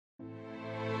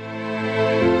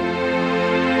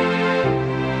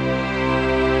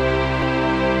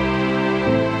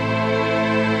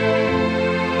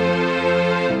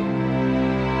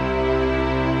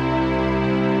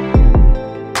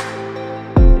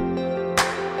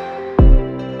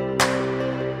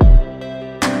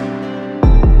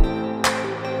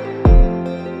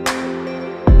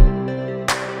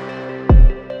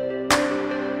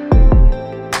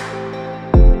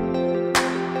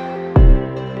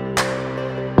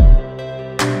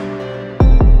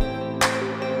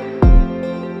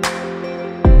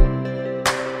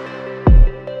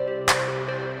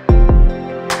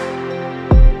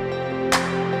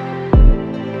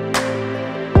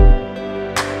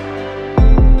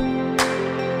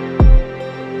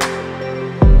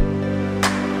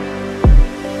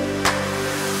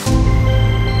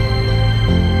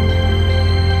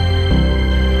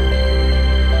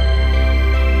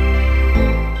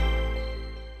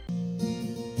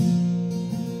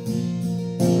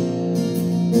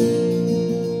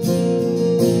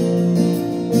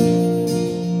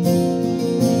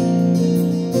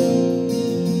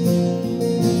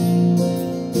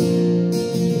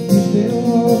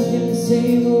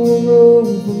same old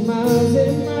road for miles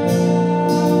and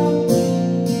miles.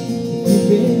 You've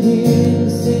been hearing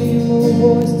the same old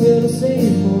voice tell the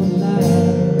same old lie.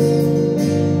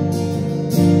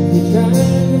 You're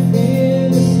trying to fill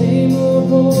the same old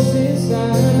holes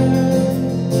inside.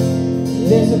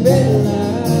 There's a better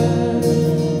life.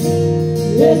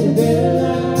 There's a better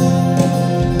life.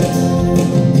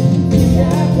 You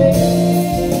got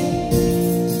pain.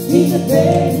 He's a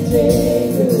pain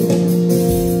taker.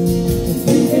 If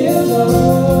you feel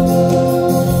lost,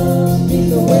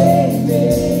 he's a way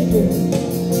maker.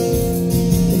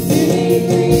 If you need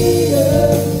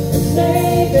freedom and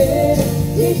saving,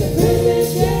 he's a prison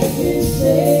shaking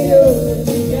savior. If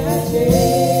you got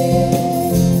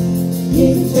chains,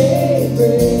 he's a chain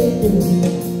breaker.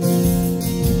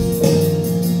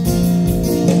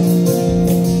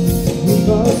 We've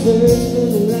all searched for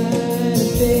the light of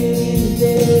day in the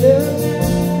dead of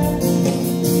night.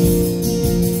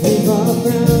 We've all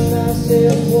found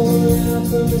ourselves worn out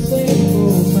from the same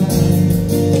old fight.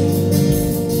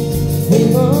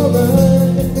 We've all run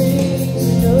to things we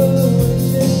know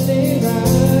just ain't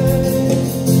right.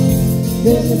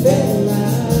 There's a better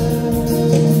life.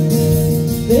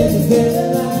 There's a better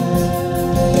life.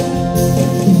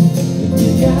 If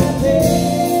you got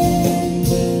pain,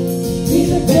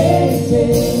 he's a pain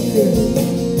taker.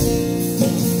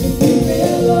 If you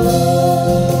feel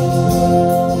lost,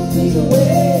 he's a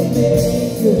way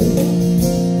maker.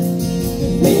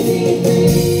 If you need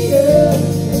freedom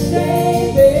and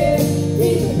saving,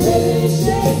 he's a prison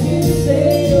shaking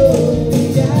savior. If you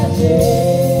got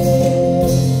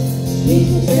chains, he's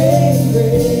a chain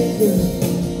breaker.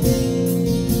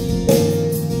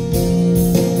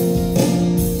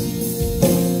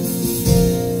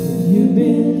 If you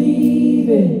believe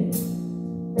it,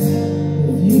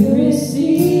 if you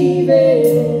receive it,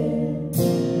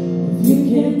 if you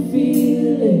can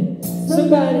feel it,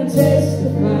 somebody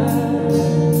testify.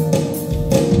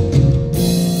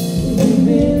 If you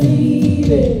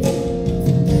believe it,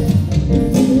 if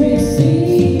you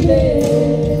receive it,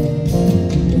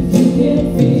 if you can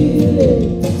feel it,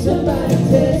 somebody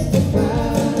testify.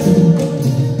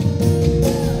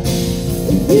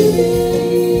 If you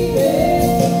believe it,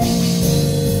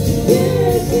 if you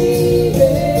receive it,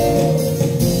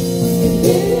 if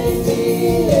you can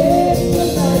feel it,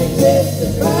 somebody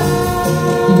testify.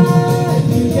 If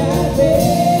you got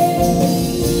pain,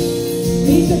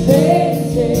 he's a pain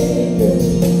taker.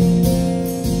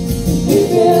 If you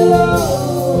feel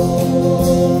lost,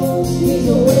 he's a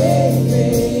way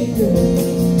maker.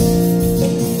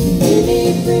 If you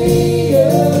need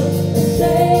freedom and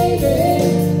saving,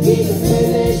 he's a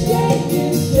prison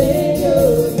shaking savior.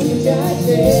 If you got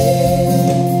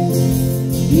chains,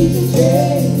 he's a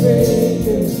chain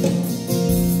breaker.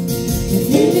 If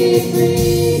you need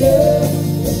freedom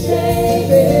and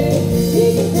saving,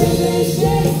 he's a prison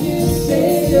shaking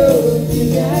savior. If you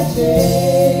got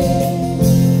chains,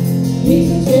 he's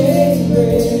a chain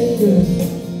breaker.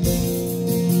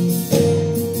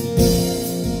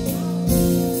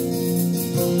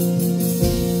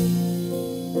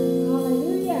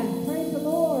 Hallelujah. Praise the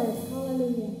Lord.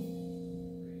 Hallelujah.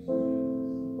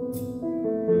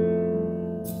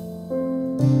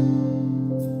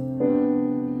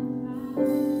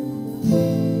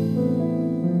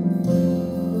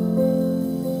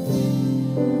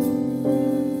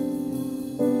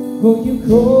 Oh, you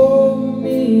call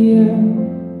me out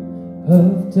of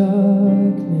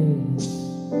darkness.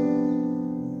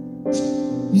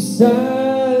 You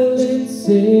silence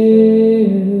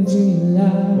every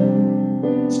lie,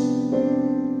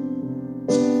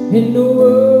 and no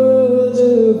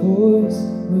other voice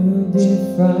will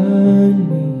define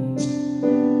me.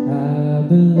 I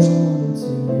belong to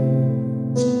you.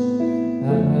 I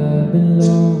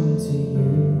belong to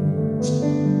you.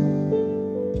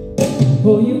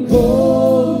 Oh, you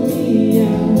call me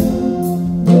out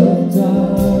of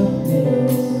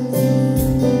darkness.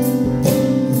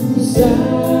 You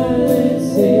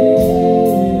silence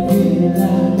every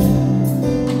lie,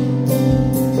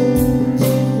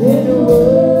 and no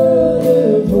other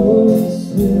voice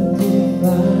will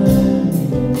define me.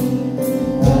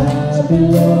 I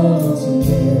belong to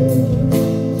you.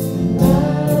 I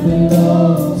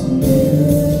belong to you.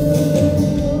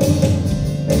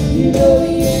 You know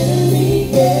the enemy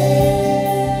can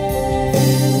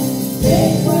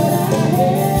take what I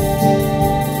have.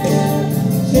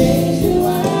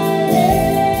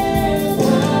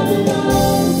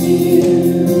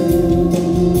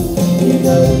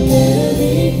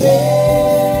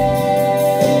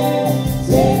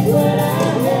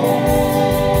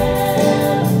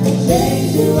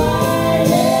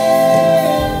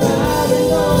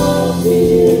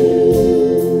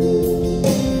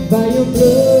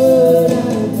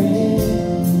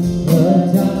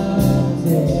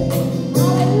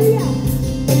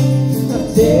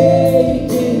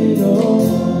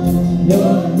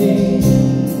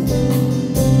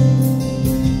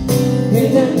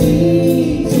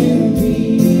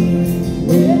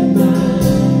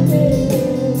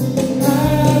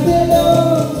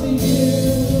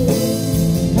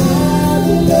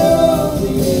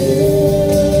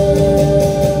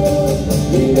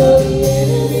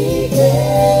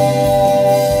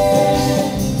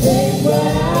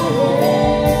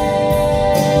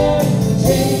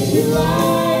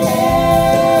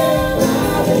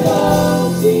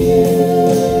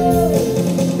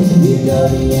 know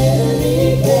the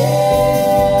enemy can't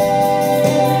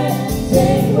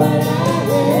take what I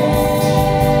have,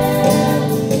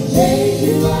 change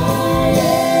who I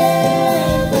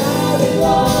am. I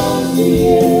belong to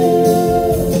you.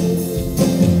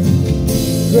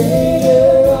 Greater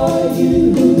are you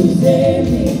who's in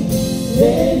me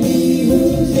than he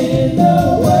who's in the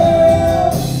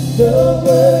world. The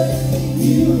words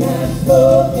you have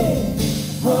spoken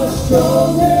are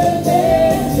stronger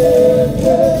than the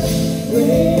curse.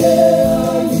 Greater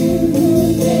are you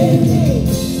who's in me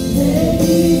than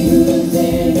he who's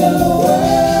in the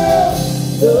world.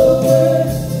 The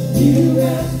words you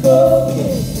have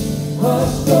spoken are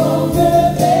stronger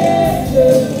than the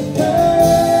curse.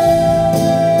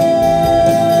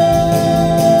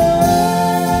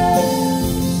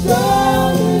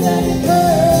 Stronger than the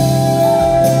curse.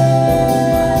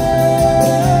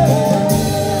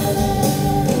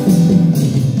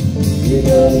 You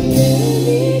know the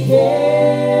enemy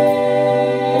can't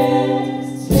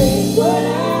take what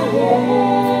I have,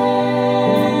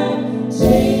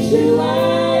 change who I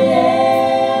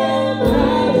am. I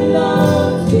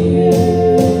belong to you.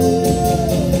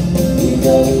 You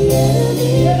know the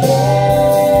enemy can't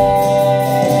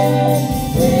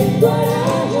take what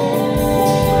I have,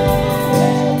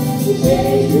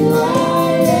 change who I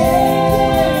am.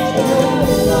 I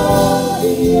belong to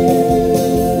you.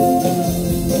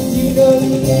 You know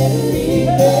the enemy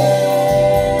can't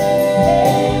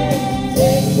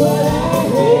take what I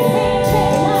have,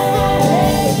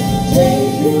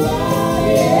 change who I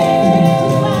am.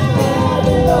 I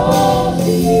belong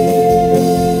to you.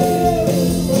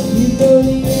 You know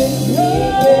the enemy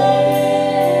can't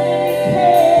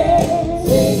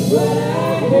take what I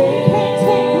have,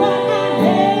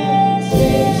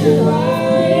 change who I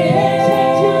am.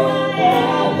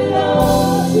 I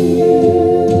belong to you.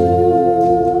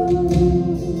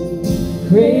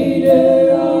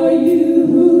 Greater are you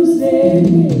who's in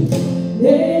me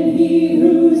than he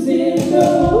who's in the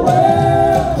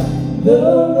world. The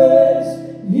words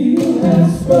you have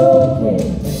spoken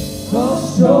are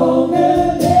stronger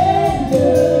than the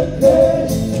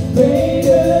curse.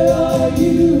 Greater are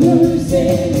you who's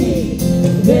in me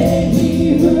than he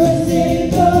who's in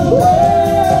the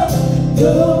world.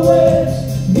 The words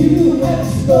you have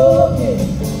spoken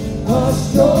are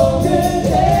stronger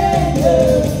than the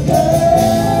curse.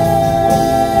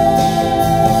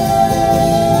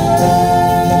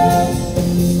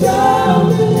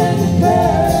 Stronger than the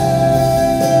curse.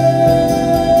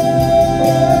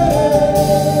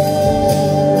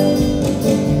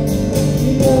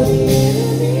 You know the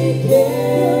enemy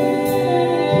can't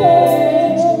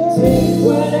take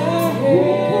what I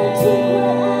have,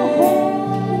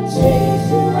 change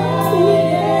who I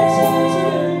am.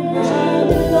 I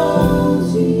belong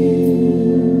to you.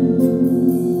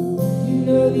 You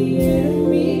know the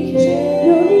enemy can't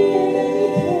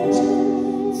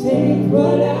take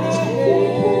what I have,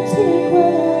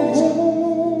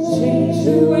 change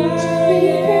who I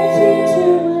am.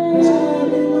 I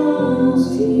belong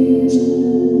to you.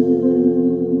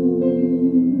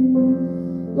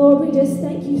 Lord, we just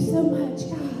thank you so much,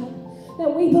 God, that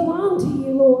we belong to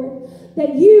you, Lord,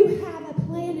 that you have a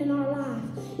plan in our life.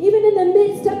 Even in the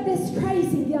midst of this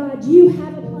crazy, God, you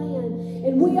have a plan.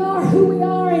 And we are who we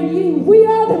are in you. We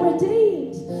are the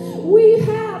redeemed. We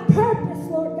have purpose,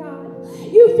 Lord God.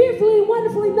 You fearfully and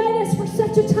wonderfully made us for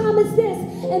such a time as this.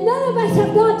 And none of us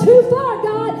have gone too far,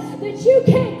 God, that you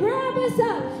can't grab us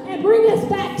up and bring us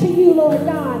back to you, Lord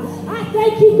God. I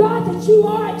thank you, God, that you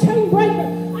are a chain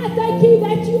breaker. I thank you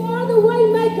that you are the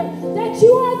way maker, that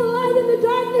you are the light in the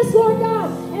darkness, Lord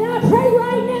God. And I pray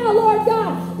right now, Lord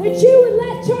God, that you would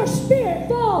let your spirit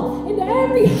fall into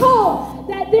every hole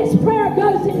that this prayer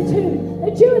goes into.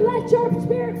 That you would let your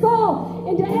spirit fall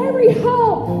into every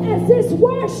hole as this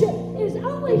worship is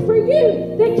only for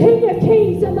you, the King of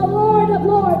Kings and the Lord of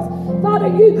Lords. Father,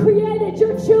 you created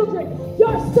your children,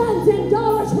 your sons and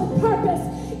daughters with purpose.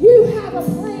 You have a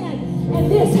plan, and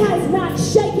this has not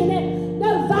shaken it.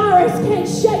 No virus can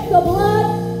shake the blood.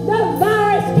 No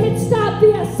virus can stop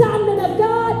the assignment of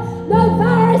God. No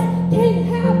virus can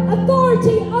have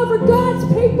authority over God's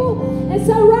people. And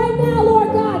so right now,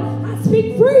 Lord God, I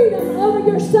speak freedom over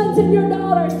your sons and your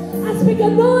daughters. I speak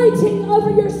anointing over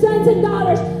your sons and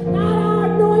daughters. Not our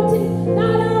anointing,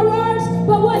 not our words,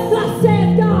 but what thus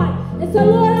saith God. And so,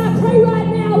 Lord, I pray right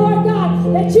now, Lord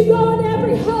God, that you go in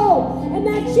every hole and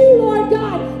that you, Lord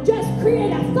God, just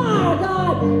create a fire,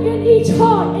 God, in each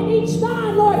heart, in each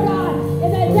mind, Lord God,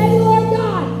 and that they, Lord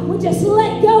God, would just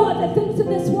let go of the things of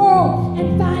this world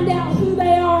and find out who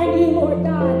they are in you, Lord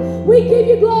God. We give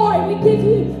you glory. We give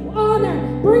you honor.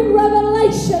 Bring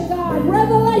revelation, God.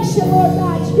 Revelation, Lord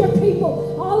God, to your people.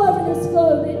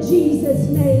 Jesus'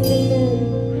 name, amen.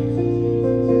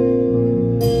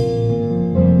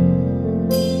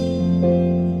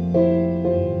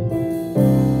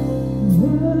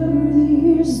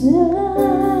 Worthy is the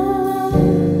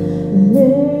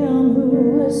Lamb who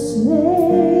was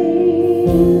slain.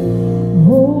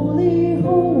 Holy,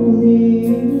 holy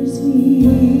is He.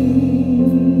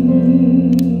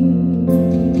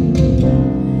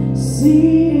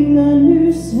 Sing a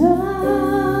new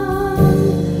song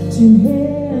to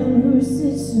Him who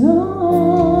sits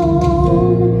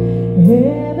on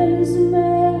heaven's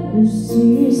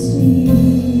mercy seat.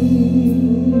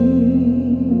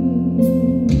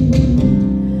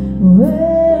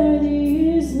 Worthy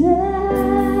is the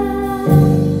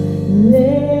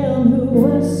Lamb who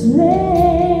was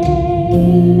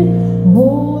slain.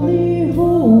 Holy,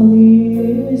 holy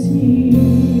is He.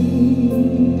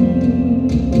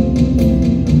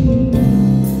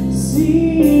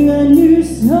 Sing a new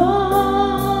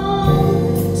song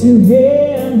to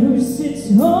Him who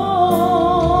sits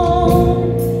on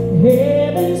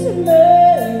heaven's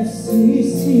mercy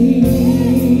seat.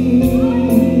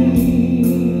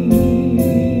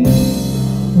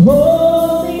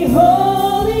 Holy,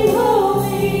 holy,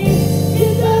 holy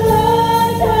is the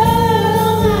Lord God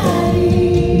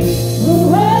Almighty, who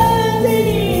was and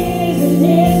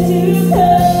is to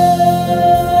come.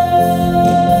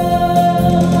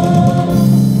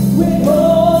 With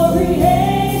all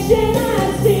creation I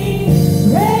sing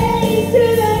praise to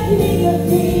the King of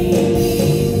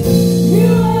Kings.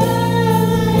 You are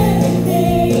my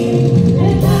everything,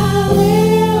 and I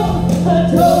will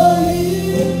adore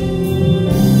you.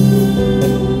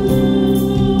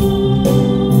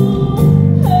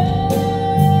 I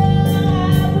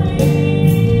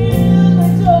will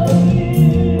adore you.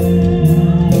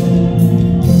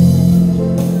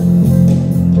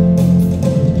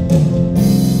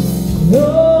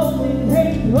 Rolling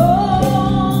rainbows,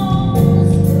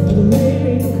 the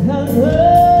living color,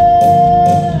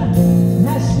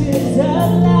 flashes of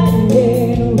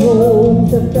lightning,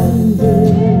 rolls of thunder.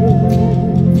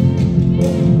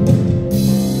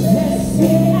 Blessed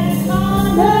and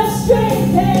honor,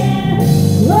 strength and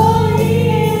glory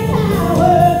and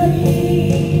power be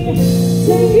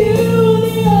to you,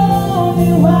 the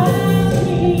only wise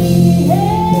King.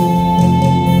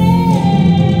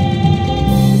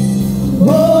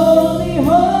 Holy,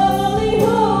 holy,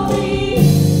 holy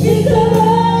is the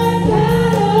Lord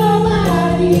God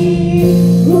Almighty,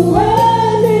 who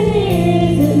was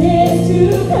and is to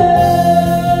come.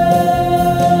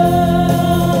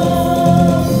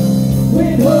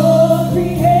 With all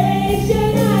creation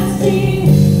I sing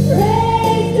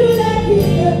praise to the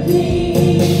King of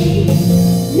Kings.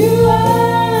 You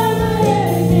are my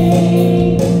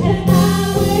everything, and I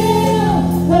will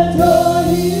adore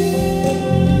you.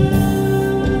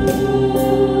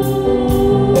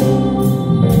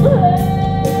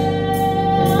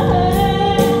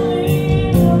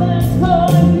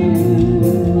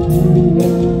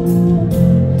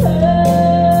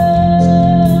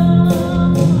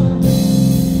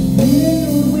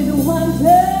 Filled with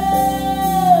wonder,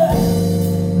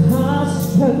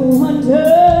 awestruck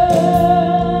wonder,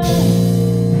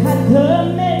 at the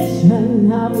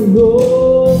mention of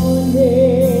your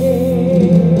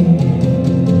name.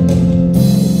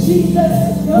 Jesus,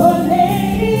 your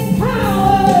name is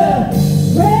power,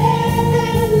 breath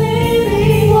and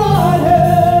living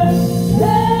water,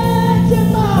 such a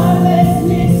marvelous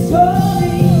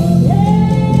mystery.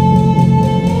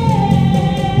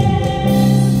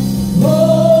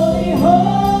 Holy,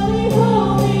 holy,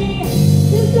 holy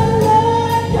is the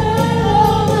Lord God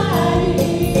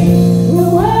Almighty, who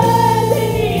was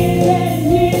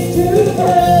and is to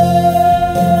come.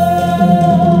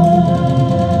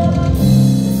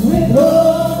 With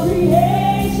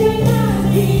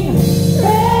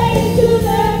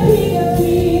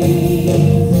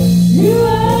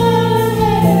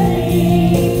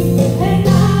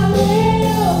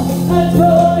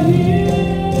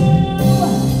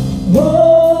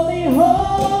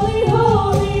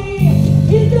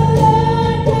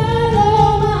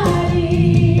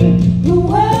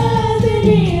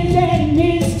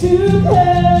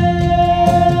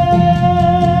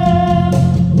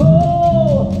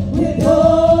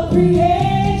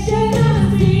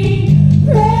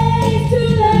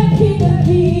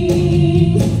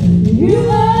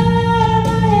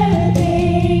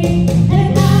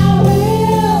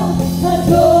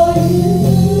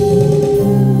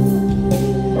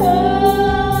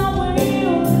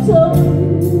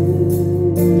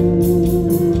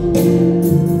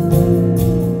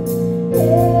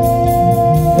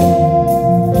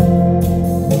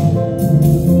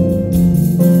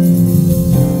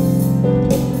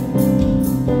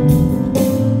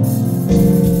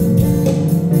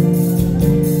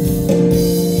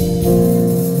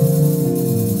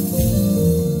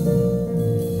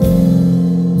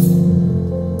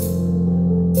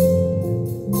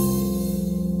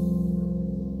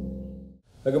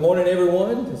Good morning,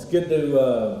 everyone. It's good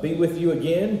to be with you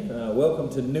again. Welcome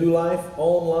to New Life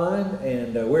Online,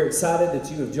 and we're excited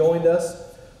that you have joined us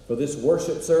for this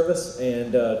worship service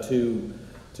and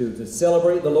to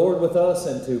celebrate the Lord with us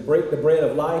and to break the bread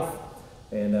of life.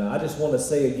 And I just want to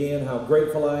say again how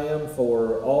grateful I am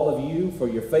for all of you, for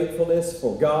your faithfulness,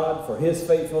 for God, for His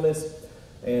faithfulness,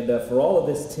 and for all of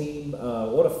this team.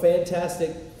 What a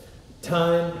fantastic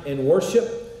time in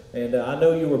worship, and I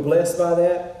know you were blessed by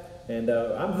that. And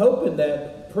I'm hoping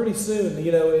that pretty soon,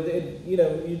 you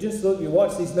just look, you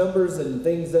watch these numbers and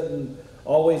things doesn't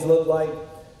always look like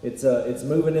it's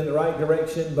moving in the right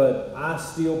direction, but I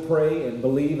still pray and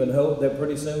believe and hope that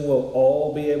pretty soon we'll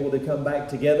all be able to come back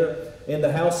together in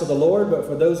the house of the Lord. But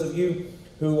for those of you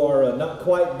who are not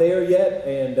quite there yet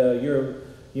and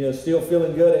you're still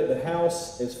feeling good at the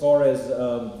house as far as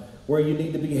where you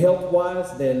need to be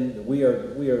health-wise, then we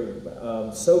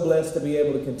are so blessed to be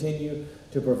able to continue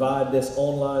to provide this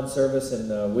online service,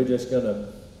 and we're just going to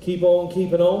keep on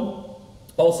keeping on.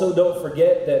 Also, don't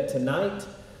forget that tonight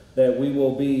that we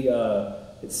will be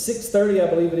at 6:30, I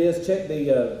believe it is. Check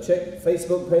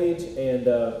Facebook page, and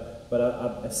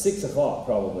but at 6 o'clock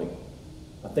probably.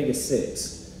 I think it's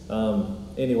 6.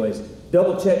 Anyways,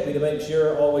 double check me to make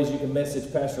sure. Always you can message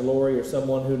Pastor Lori or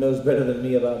someone who knows better than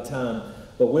me about time.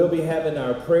 But we'll be having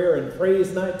our prayer and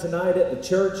praise night tonight at the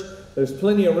church. There's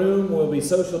plenty of room. We'll be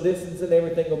social distancing.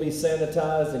 Everything will be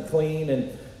sanitized and clean,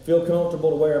 and feel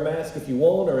comfortable to wear a mask if you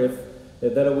want, or if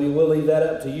we will leave that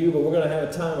up to you. But we're going to have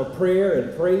a time of prayer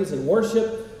and praise and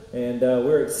worship, and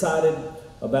we're excited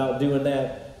about doing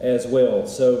that as well.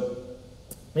 So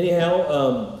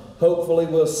anyhow, hopefully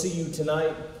we'll see you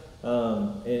tonight,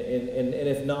 and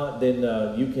if not, then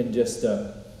you can just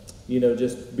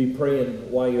just be praying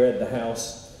while you're at the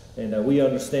house. And we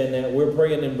understand that. We're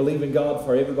praying and believing God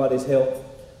for everybody's health.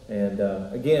 And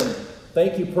again,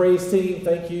 thank you, praise team.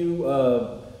 Thank you,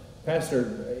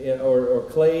 Pastor or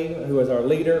Clay, who is our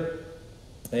leader,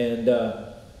 and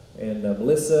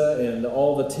Melissa and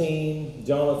all the team,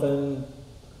 Jonathan,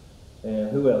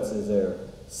 and who else is there?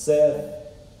 Seth,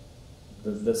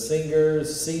 the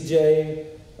singers, CJ,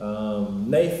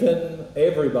 Nathan,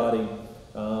 everybody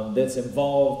that's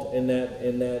involved in that.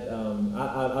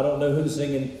 I don't know who's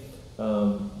singing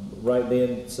right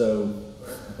then. So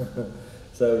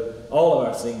so all of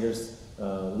our singers,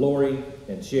 Lori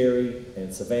and Sherry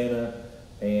and Savannah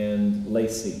and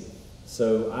Lacey.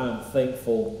 So I'm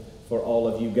thankful for all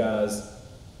of you guys,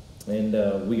 and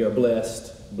we are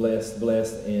blessed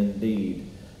indeed.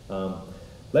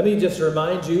 Let me just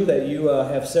remind you that you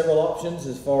have several options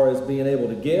as far as being able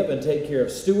to give and take care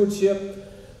of stewardship.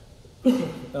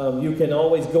 You can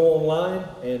always go online,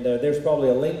 and there's probably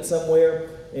a link somewhere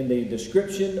in the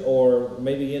description or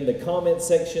maybe in the comment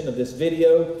section of this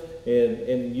video,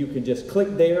 and you can just click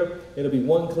there. It'll be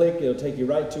one click. It'll take you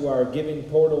right to our giving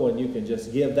portal, and you can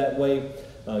just give that way.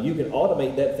 You can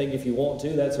automate that thing if you want to.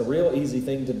 That's a real easy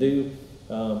thing to do.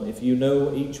 If you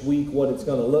know each week what it's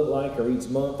going to look like, or each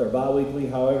month, or bi-weekly,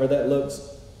 however that looks,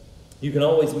 you can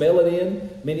always mail it in.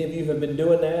 Many of you have been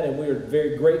doing that, and we are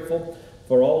very grateful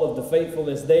for all of the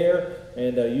faithfulness there,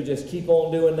 and you just keep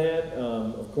on doing that.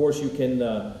 Of course, you can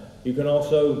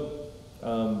also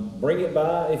bring it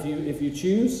by if you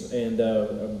choose, and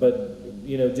but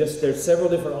just there's several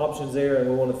different options there, and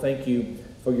we want to thank you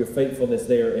for your faithfulness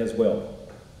there as well.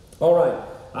 All right,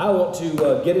 I want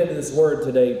to get into this word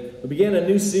today. We began a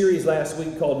new series last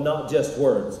week called Not Just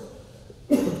Words,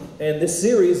 and this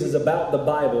series is about the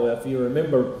Bible. If you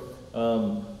remember,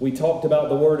 we talked about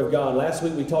the Word of God. Last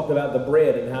week we talked about the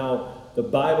bread and how the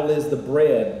Bible is the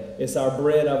bread. It's our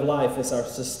bread of life. It's our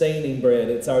sustaining bread.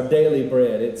 It's our daily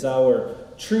bread. It's our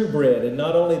true bread. And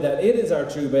not only that, it is our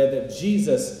true bread, that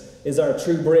Jesus is our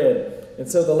true bread. And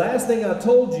so the last thing I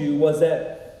told you was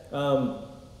that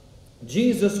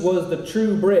Jesus was the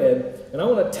true bread. And I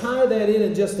want to tie that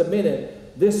in just a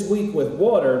minute this week with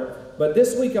water. But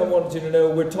this week I wanted you to know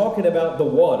we're talking about the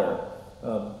water.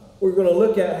 We're going to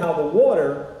look at how the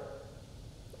water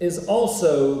is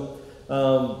also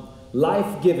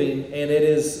life-giving, and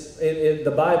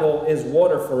the Bible is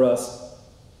water for us,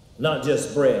 not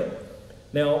just bread.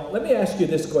 Now, let me ask you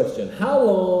this question. How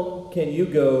long can you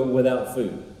go without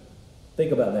food?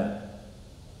 Think about that.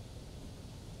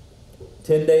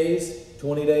 10 days,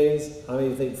 20 days, I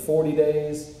mean, you think 40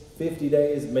 days, 50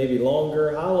 days, maybe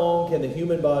longer. How long can the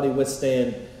human body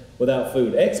withstand without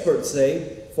food? Experts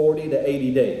say 40 to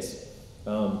 80 days.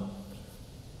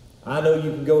 I know you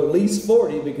can go at least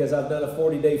 40 because I've done a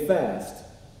 40-day fast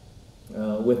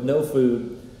with no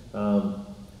food.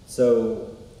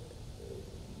 So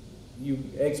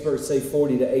experts say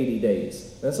 40 to 80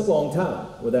 days. That's a long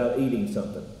time without eating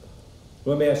something.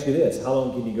 Let me ask you this. How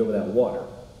long can you go without water?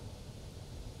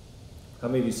 How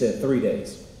many of you said 3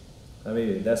 days? I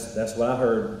mean, that's what I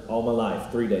heard all my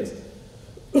life, 3 days.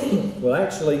 Well,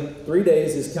 actually, 3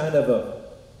 days is kind of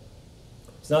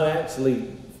it's not actually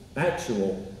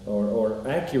actual or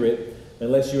accurate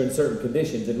unless you're in certain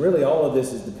conditions. And really all of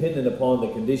this is dependent upon the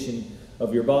condition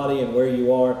of your body and where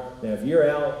you are. Now, if you're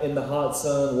out in the hot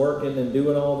sun working and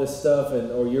doing all this stuff,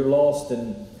 or you're lost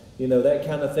and, you know, that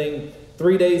kind of thing,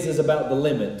 3 days is about the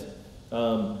limit.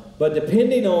 But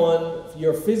depending on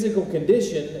your physical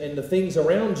condition and the things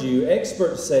around you,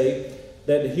 experts say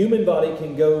that the human body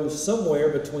can go somewhere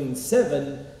between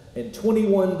 7 and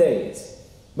 21 days.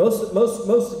 Most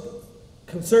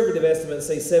conservative estimates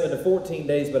say 7 to 14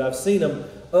 days, but I've seen them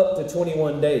up to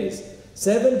 21 days.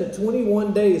 7 to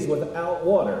 21 days without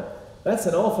water. That's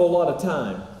an awful lot of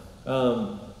time.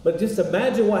 But just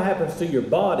imagine what happens to your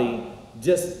body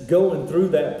just going through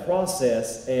that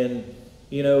process, and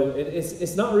you know,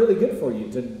 it's not really good for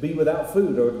you to be without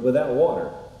food or without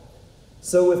water.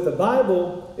 So if the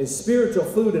Bible is spiritual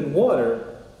food and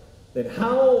water, then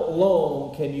how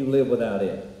long can you live without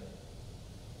it?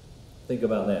 Think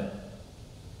about that.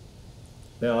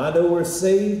 Now, I know we're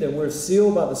saved and we're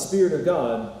sealed by the Spirit of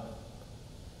God,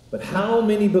 but how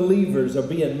many believers are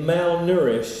being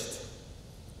malnourished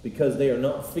because they are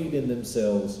not feeding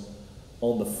themselves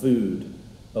on the food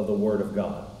of the Word of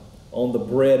God, on the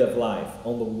bread of life,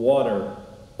 on the water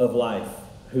of life,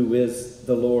 who is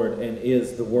the Lord and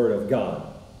is the Word of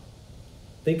God?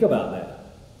 Think about that.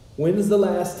 When is the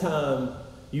last time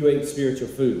you ate spiritual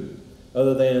food,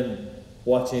 other than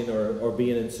watching or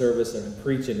being in service and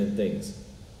preaching and things?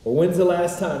 Or when's the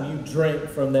last time you drank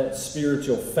from that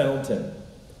spiritual fountain?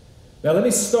 Now let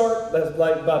me start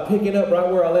by picking up right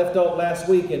where I left off last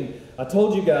week, and I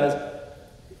told you guys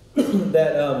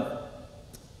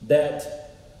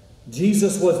that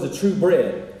Jesus was the true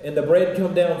bread, and the bread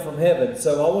come down from heaven.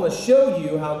 So I want to show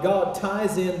you how God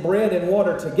ties in bread and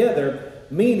water together,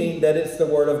 meaning that it's the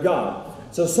Word of God.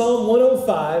 So Psalm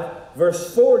 105,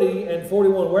 verse 40 and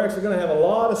 41. We're actually going to have a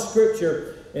lot of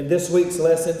scripture in this week's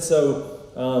lesson. So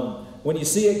when you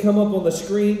see it come up on the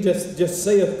screen, just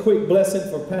say a quick blessing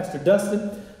for Pastor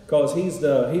Dustin, because he's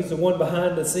the one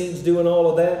behind the scenes doing all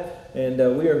of that,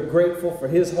 and we are grateful for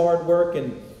his hard work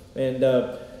and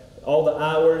all the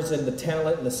hours and the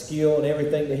talent and the skill and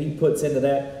everything that he puts into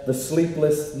that, the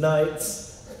sleepless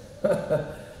nights.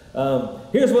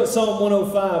 Here's what Psalm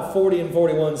 105, 40 and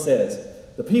 41 says.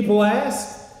 The people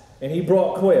asked, and he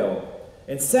brought quail,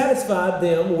 and satisfied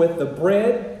them with the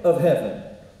bread of heaven.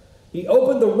 He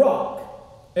opened the rock,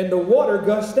 and the water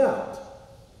gushed out,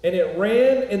 and it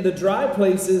ran in the dry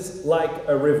places like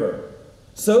a river.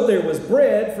 So there was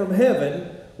bread from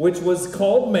heaven, which was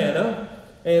called manna.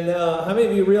 And how many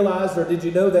of you realized, or did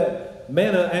you know, that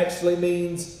manna actually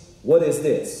means, what is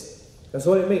this? That's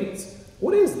what it means.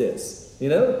 What is this? You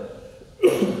know?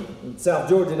 In South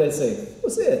Georgia, they say,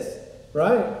 what's this?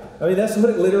 Right? I mean, that's what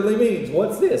it literally means.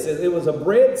 What's this? It was a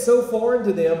bread so foreign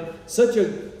to them, such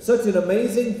an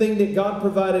amazing thing that God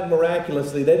provided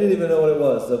miraculously. They didn't even know what it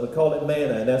was, so we call it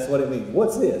manna, and that's what it means.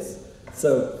 What's this?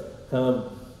 So,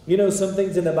 you know, some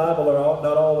things in the Bible are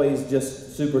not always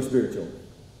just super spiritual,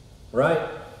 right?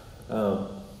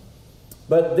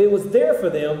 But it was there for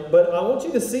them. But I want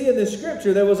you to see in this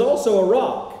scripture, there was also a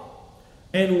rock,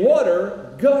 and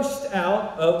water gushed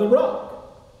out of the rock.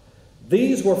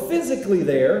 These were physically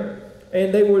there,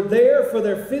 and they were there for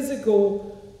their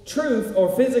physical truth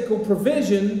or physical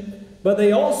provision, but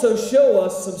they also show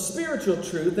us some spiritual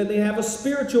truth, and they have a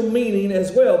spiritual meaning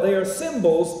as well. They are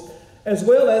symbols as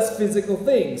well as physical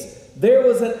things. There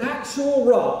was an actual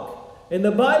rock, and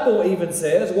the Bible even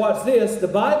says, watch this, the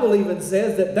Bible even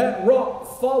says that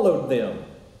rock followed them.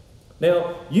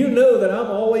 Now, you know that I'm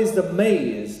always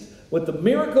amazed with the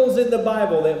miracles in the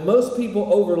Bible that most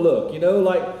people overlook. You know,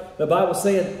 like the Bible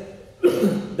saying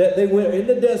that they went in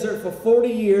the desert for 40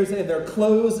 years and their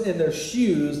clothes and their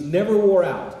shoes never wore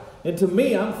out. And to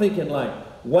me, I'm thinking like,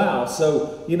 wow.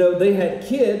 So, you know, they had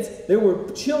kids. There were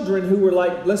children who were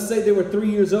like, let's say they were 3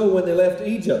 years old when they left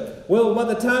Egypt. Well, by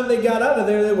the time they got out of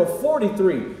there, they were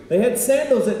 43. They had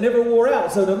sandals that never wore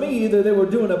out. So to me, either they were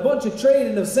doing a bunch of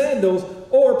trading of sandals,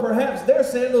 or perhaps their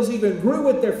sandals even grew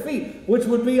with their feet, which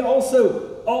would be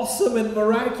also awesome and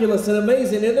miraculous and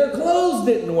amazing, and their clothes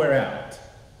didn't wear out.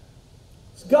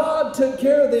 God took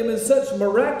care of them in such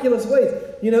miraculous ways.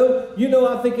 You know,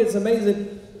 I think it's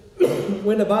amazing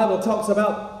when the Bible talks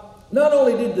about not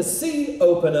only did the sea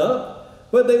open up,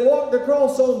 but they walked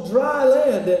across on dry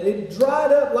land. It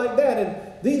dried up like that.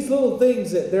 And these little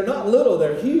things, they're not little,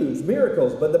 they're huge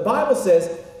miracles. But the Bible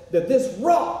says that this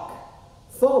rock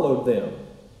followed them.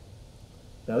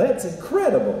 Now that's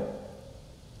incredible.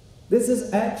 This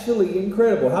is actually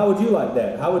incredible. How would you like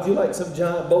that? How would you like some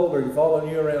giant boulder following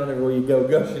you around everywhere you go,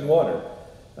 gushing water?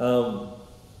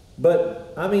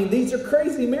 But, I mean, these are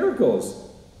crazy miracles.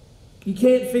 You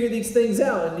can't figure these things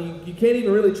out, and you can't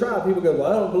even really try. People go,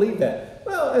 well, I don't believe that.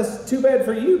 Well, that's too bad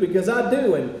for you, because I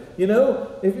do. And, you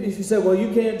know, if you say, well,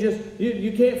 you can't just,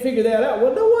 you can't figure that out.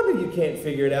 Well, no wonder you can't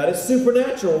figure it out. It's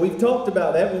supernatural. We've talked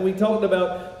about that when we talked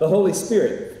about the Holy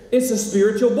Spirit. It's a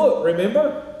spiritual book,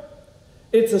 remember?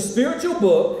 It's a spiritual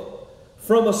book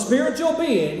from a spiritual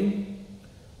being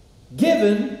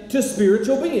given to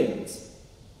spiritual beings.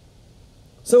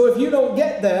 So if you don't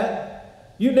get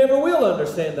that, you never will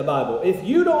understand the Bible. If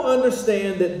you don't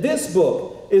understand that this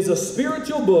book is a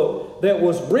spiritual book that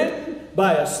was written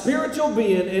by a spiritual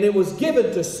being and it was given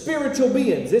to spiritual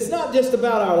beings, it's not just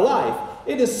about our life.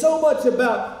 It is so much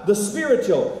about the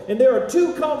spiritual. And there are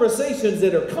two conversations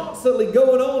that are constantly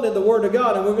going on in the Word of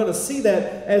God, and we're going to see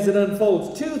that as it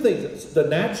unfolds. Two things, the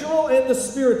natural and the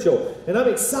spiritual. And I'm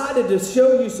excited to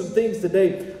show you some things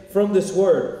today from this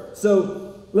Word.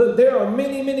 So, look, there are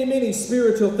many, many, many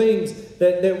spiritual things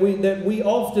that we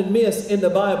often miss in the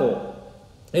Bible.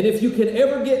 And if you can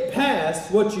ever get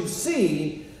past what you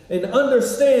see and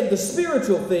understand the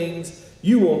spiritual things,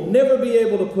 you will never be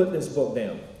able to put this book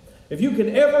down. If you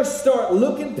can ever start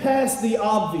looking past the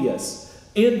obvious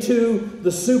into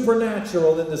the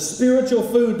supernatural and the spiritual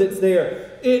food that's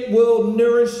there, it will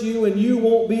nourish you and you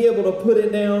won't be able to put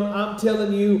it down. I'm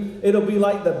telling you, it'll be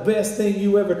like the best thing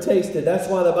you ever tasted. That's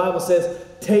why the Bible says,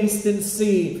 taste and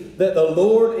see that the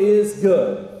Lord is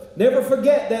good. Never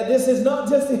forget that this is not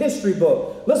just a history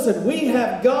book. Listen, we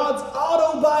have God's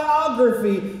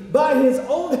autobiography by His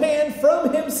own hand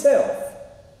from Himself.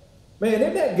 Man,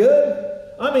 isn't that good?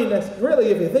 I mean, that's really,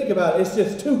 if you think about it, it's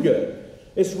just too good.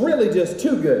 It's really just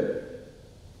too good.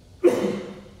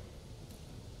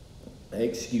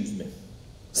 Excuse me.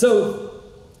 So,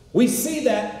 we see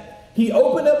that He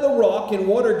opened up the rock and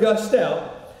water gushed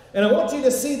out. And I want you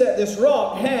to see that this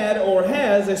rock had or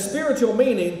has a spiritual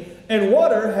meaning, and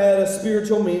water had a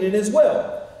spiritual meaning as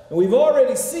well. And we've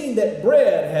already seen that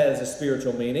bread has a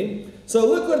spiritual meaning. So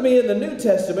look with me in the New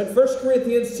Testament, 1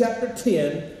 Corinthians chapter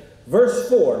 10, verse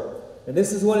 4. And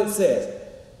this is what it says.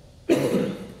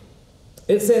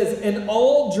 It says, and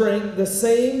all drank the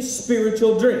same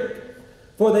spiritual drink,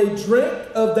 for they drank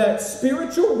of that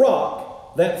spiritual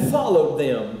rock that followed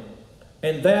them,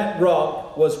 and that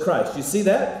rock was Christ. You see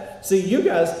that? See, you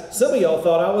guys, some of y'all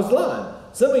thought I was lying.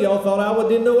 Some of y'all thought I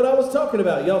didn't know what I was talking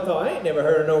about. Y'all thought, I ain't never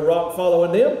heard of no rock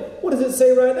following them. What does it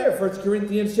say right there? 1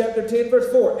 Corinthians chapter 10,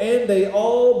 verse 4. And they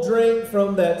all drank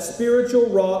from that spiritual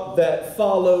rock that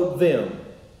followed them.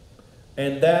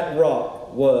 And that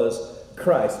rock was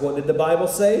Christ. What did the Bible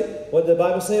say? What did the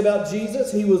Bible say about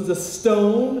Jesus? He was the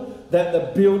stone that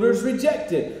the builders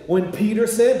rejected. When Peter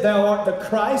said, thou art the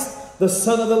Christ, the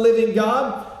Son of the living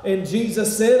God, and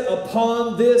Jesus said,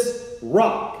 upon this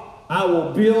rock I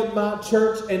will build my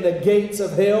church, and the gates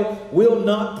of hell will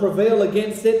not prevail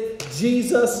against it.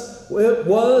 Jesus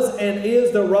was and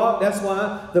is the rock. That's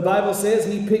why the Bible says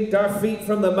He picked our feet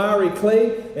from the miry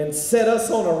clay and set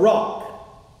us on a rock.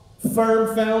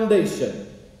 Firm foundation.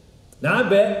 Now I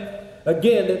bet,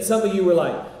 again, that some of you were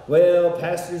like, well,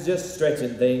 pastor's just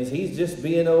stretching things. He's just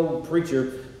being an old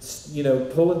preacher, you know,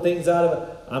 pulling things out of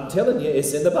it. I'm telling you,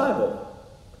 it's in the Bible.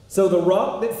 So the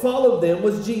rock that followed them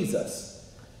was Jesus.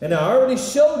 And I already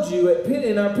showed you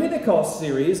in our Pentecost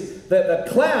series that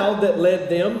the cloud that led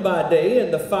them by day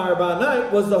and the fire by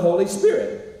night was the Holy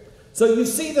Spirit. So you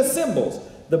see the symbols.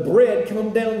 The bread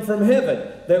come down from heaven,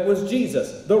 that was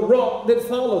Jesus. The rock that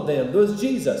followed them was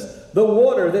Jesus. The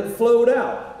water that flowed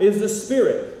out is the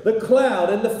Spirit. The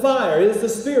cloud and the fire is the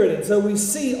Spirit. And so we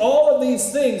see all of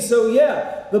these things. So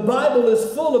yeah, the Bible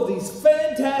is full of these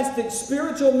fantastic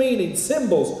spiritual meanings,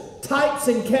 symbols. Types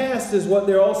and casts is what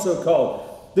they're also called.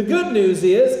 The good news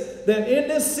is that in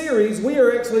this series, we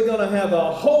are actually going to have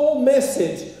a whole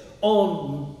message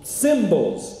on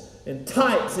symbols and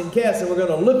types and casts, and we're going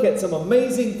to look at some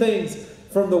amazing things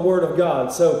from the Word of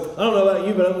God. So, I don't know about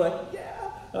you, but I'm like, yeah.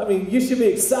 I mean, you should be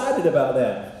excited about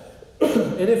that.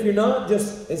 And if you're not,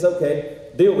 just, it's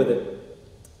okay. Deal with it.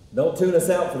 Don't tune us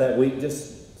out for that week.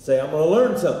 Just say, I'm going to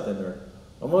learn something, or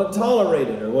I'm going to tolerate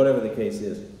it, or whatever the case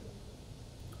is.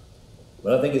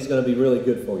 But I think it's going to be really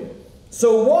good for you.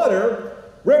 So water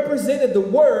represented the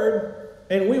Word,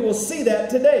 and we will see that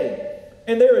today.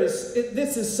 And this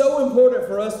is so important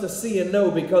for us to see and know,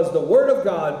 because the Word of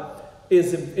God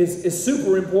is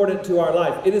super important to our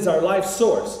life. It is our life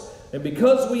source. And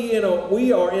because we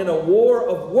are in a war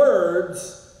of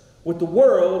words with the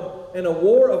world and a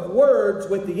war of words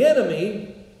with the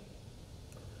enemy,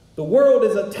 The world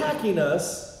is attacking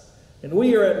us, and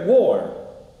we are at war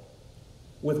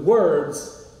with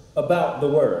words about the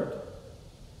Word.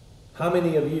 How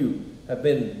many of you have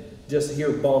been just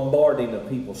here bombarding of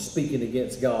people speaking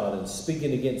against God and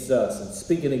speaking against us and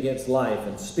speaking against life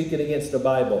and speaking against the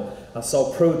Bible? I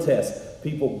saw protests,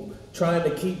 people trying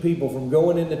to keep people from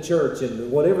going into church,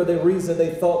 and whatever the reason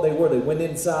they thought they were, they went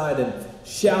inside and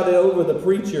shouted over the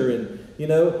preacher. And you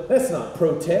know, that's not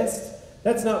protest.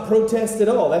 That's not protest at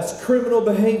all. That's criminal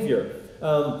behavior.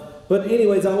 But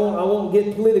anyways, I won't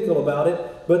get political about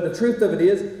it. But the truth of it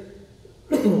is,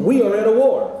 we are at a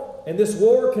war. And this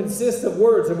war consists of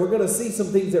words. And we're going to see some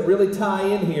things that really tie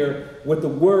in here with the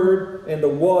Word and the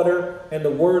water and the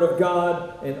Word of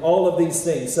God and all of these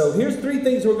things. So here's 3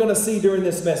 things we're going to see during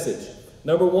this message.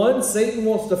 Number 1, Satan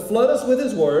wants to flood us with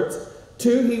his words.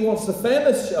 2, he wants to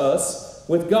famish us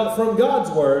with God, from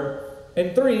God's Word.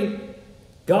 And 3,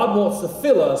 God wants to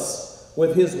fill us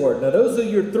with his Word. Now those are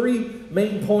your 3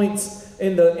 main points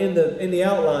in the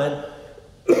outline.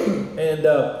 And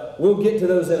we'll get to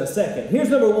those in a second. Here's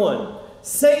number 1.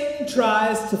 Satan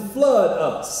tries to flood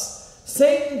us.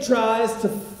 Satan tries to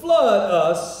flood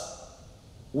us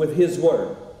with his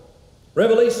Word.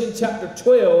 Revelation chapter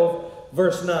 12,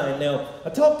 verse 9. Now, I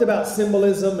talked about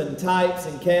symbolism and types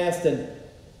and cast. And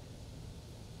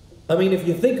I mean, if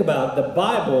you think about it, the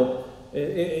Bible,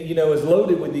 you know, is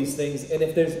loaded with these things. And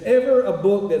if there's ever a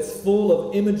book that's full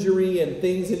of imagery and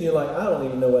things and you're like, I don't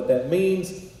even know what that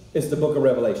means, it's the book of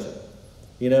Revelation.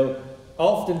 You know,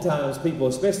 oftentimes people,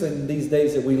 especially in these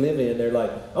days that we live in, they're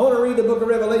like, I want to read the book of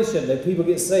Revelation. That people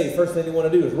get saved, first thing they want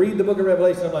to do is read the book of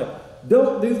Revelation. I'm like,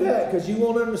 don't do that, because you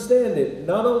won't understand it.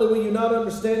 Not only will you not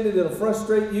understand it, it'll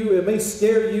frustrate you, it may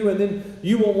scare you, and then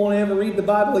you won't want to ever read the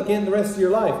Bible again the rest of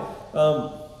your life.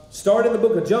 Start in the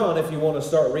book of John if you want to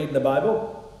start reading the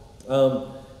Bible.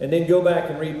 And then go back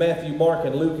and read Matthew, Mark,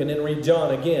 and Luke, and then read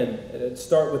John again. And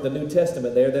start with the New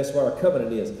Testament there. That's where our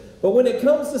covenant is. But when it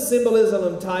comes to symbolism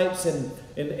and types and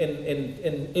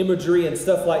imagery and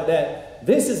stuff like that,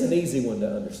 this is an easy one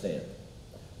to understand.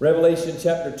 Revelation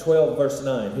chapter 12, verse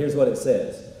 9. Here's what it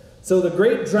says. So the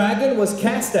great dragon was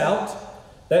cast out,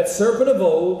 that serpent of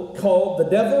old, called the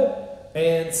devil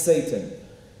and Satan.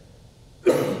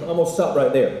 I'm going to stop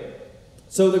right there.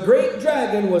 So the great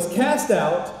dragon was cast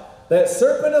out, that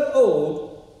serpent of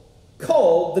old,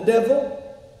 called the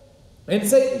devil and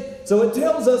Satan. So it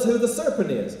tells us who the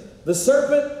serpent is. The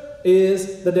serpent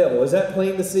is the devil. Is that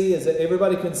plain to see? Is that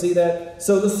everybody can see that?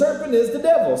 So the serpent is the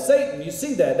devil, Satan. You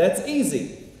see that? That's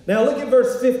easy. Now look at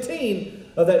verse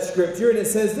 15 of that scripture, and it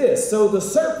says this. So the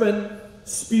serpent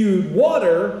spewed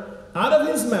water out of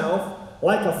his mouth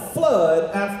like a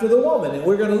flood after the woman. And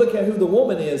we're going to look at who the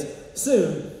woman is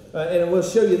soon, and we'll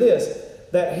show you this.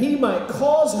 That he might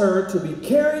cause her to be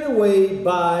carried away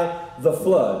by the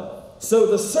flood. So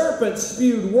the serpent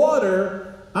spewed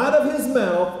water out of his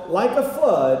mouth like a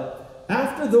flood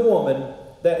after the woman,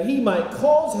 that he might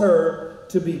cause her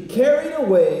to be carried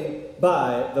away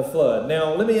by the flood.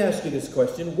 Now, let me ask you this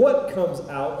question. What comes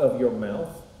out of your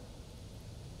mouth?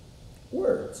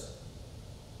 Words.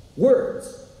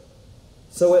 Words.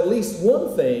 So at least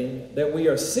one thing that we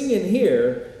are seeing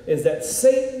here is that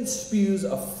Satan spews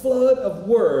a flood of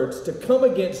words to come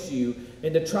against you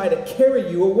and to try to carry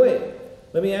you away.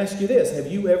 Let me ask you this. Have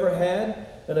you ever had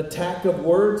an attack of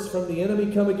words from the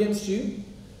enemy come against you?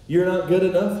 You're not good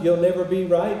enough. You'll never be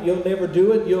right. You'll never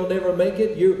do it. You'll never make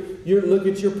it. You look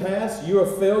at your past. You're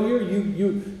a failure.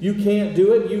 You can't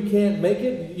do it. You can't make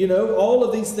it. You know, all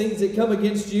of these things that come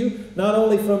against you, not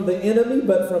only from the enemy,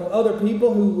 but from other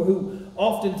people who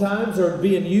oftentimes are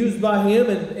being used by him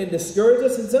and discourage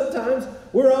us. And sometimes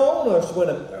we're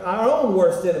our own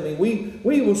worst enemy.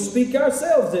 We will speak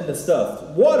ourselves into stuff.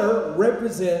 Water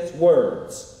represents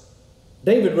words.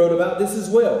 David wrote about this as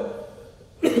well.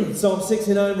 Psalm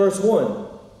 69 verse 1.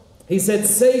 He said,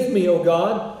 save me, O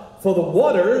God, for the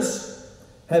waters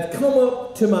have come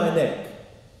up to my neck.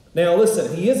 Now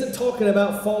listen, he isn't talking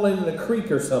about falling in a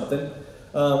creek or something.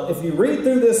 If you read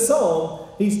through this psalm,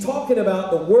 he's talking about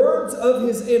the words of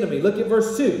his enemy. Look at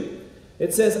verse 2.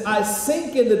 It says, I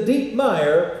sink in the deep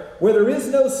mire where there is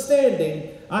no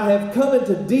standing. I have come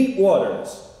into deep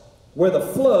waters where the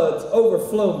floods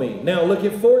overflow me. Now look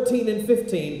at 14 and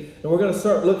 15, and we're going to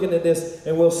start looking at this,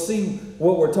 and we'll see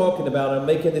what we're talking about. I'm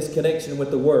making this connection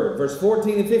with the word. Verse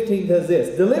 14 and 15 does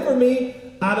this. Deliver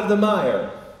me out of the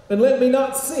mire, and let me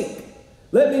not sink.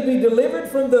 Let me be delivered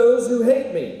from those who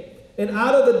hate me, and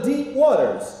out of the deep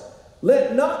waters.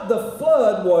 Let not the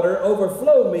flood water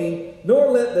overflow me,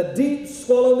 nor let the deep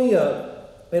swallow me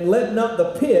up, and let not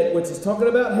the pit, which is talking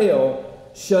about hell,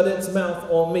 shut its mouth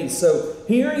on me. So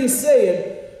here he's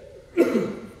saying,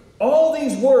 All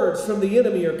these words from the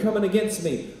enemy are coming against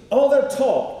me. All their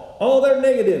talk, all their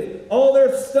negative, all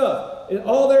their stuff,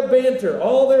 all their banter,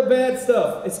 all their bad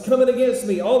stuff, it's coming against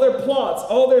me. All their plots,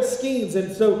 all their schemes.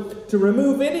 And so to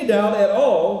remove any doubt at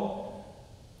all,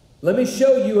 let me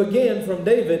show you again from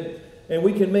David, and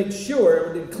we can make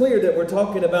sure and clear that we're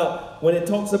talking about, when it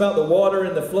talks about the water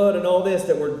and the flood and all this,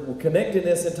 that we're connecting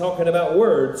this and talking about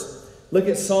words. Look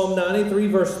at Psalm 93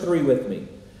 verse 3 with me.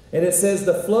 And it says,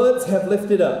 the floods have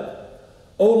lifted up.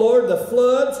 O Lord, the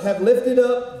floods have lifted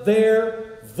up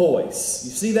their voice.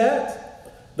 You see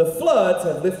that? The floods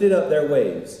have lifted up their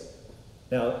waves.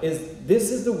 Now,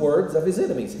 this is the words of his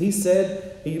enemies. He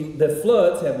said the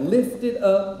floods have lifted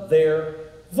up their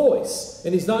voice.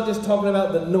 And he's not just talking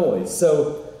about the noise.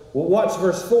 So we'll watch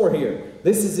verse 4 here.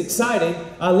 This is exciting.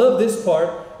 I love this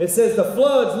part. It says the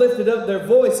floods lifted up their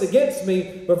voice against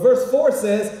me. But verse 4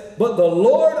 says, but the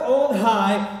Lord on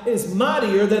high is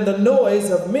mightier than the noise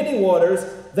of many waters,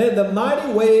 than the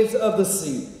mighty waves of the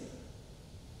sea.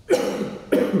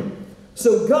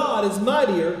 So God is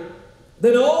mightier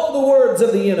than all the words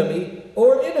of the enemy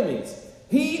or enemies.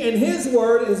 He and his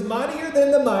word is mightier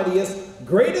than the mightiest,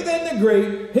 greater than the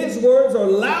great. His words are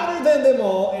louder than them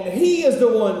all, and he is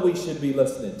the one we should be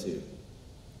listening to.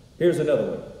 Here's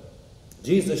another one.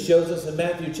 Jesus shows us in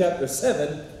Matthew chapter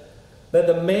 7 that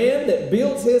the man that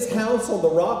builds his house on the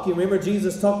rock, you remember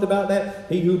Jesus talked about that?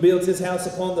 He who builds his house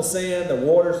upon the sand, the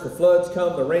waters, the floods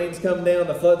come, the rains come down,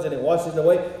 the floods, and it washes it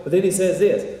away. But then he says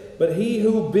this, but he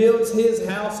who builds his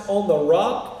house on the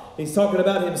rock, he's talking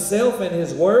about himself and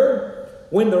his word.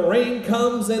 When the rain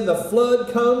comes and the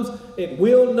flood comes, it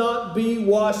will not be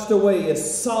washed away. It's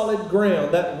solid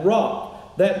ground, that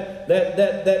rock,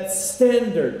 that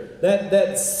standard,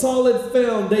 that solid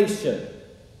foundation.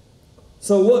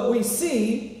 So what we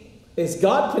see is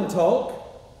God can talk,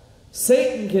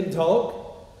 Satan can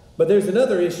talk, but there's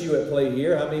another issue at play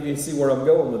here. How many of you see where I'm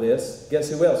going with this?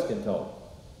 Guess who else can talk?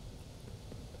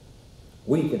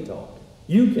 We can talk.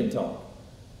 You can talk.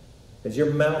 Has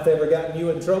your mouth ever gotten you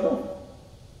in trouble?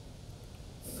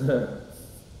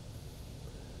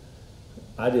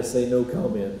 I just say no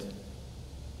comment.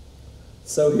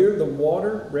 So here the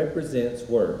water represents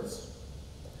words.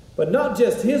 But not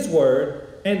just his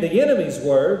word and the enemy's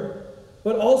word,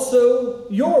 but also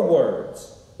your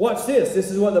words. Watch this. This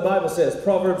is what the Bible says.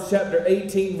 Proverbs chapter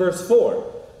 18 verse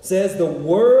 4 says, the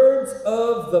words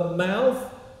of the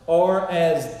mouth are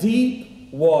as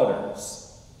deep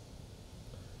waters.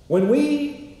 When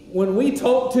we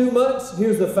talk too much,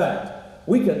 here's the fact.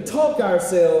 We can talk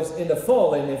ourselves into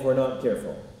falling if we're not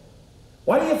careful.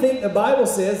 Why do you think the Bible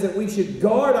says that we should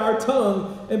guard our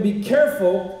tongue and be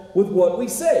careful with what we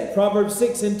say? Proverbs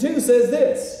 6 and 2 says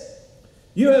this,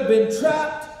 you have been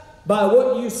trapped by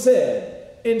what you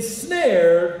said,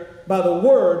 ensnared by the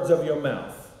words of your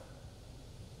mouth.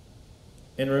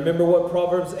 And remember what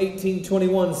Proverbs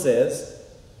 18:21 says,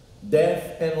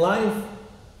 death and life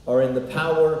are in the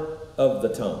power of the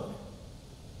tongue.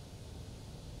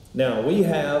 Now, we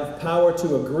have power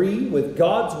to agree with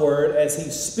God's word as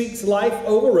he speaks life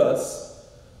over us,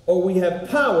 or we have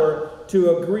power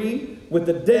to agree with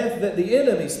the death that the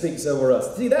enemy speaks over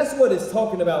us. See, that's what it's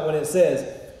talking about when it says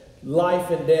life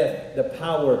and death, the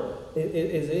power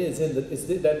that's in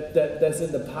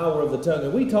the power of the tongue.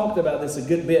 And we talked about this a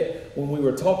good bit when we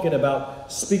were talking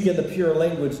about speaking the pure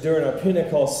language during our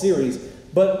Pentecost series.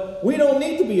 But we don't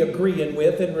need to be agreeing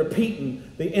with and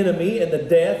repeating the enemy and the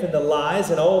death and the lies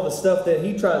and all the stuff that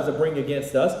he tries to bring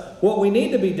against us. What we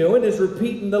need to be doing is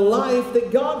repeating the life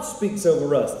that God speaks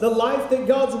over us, the life that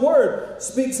God's word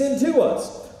speaks into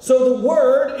us. So the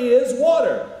word is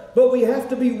water, but we have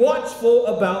to be watchful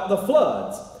about the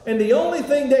floods. And the only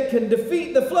thing that can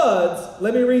defeat the floods,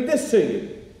 let me read this to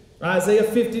you. Isaiah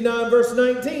 59 verse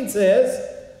 19 says,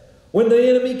 when the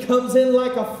enemy comes in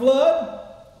like a flood,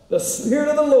 the Spirit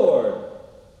of the Lord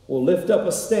will lift up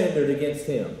a standard against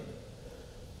him.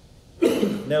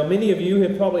 Now, many of you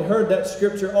have probably heard that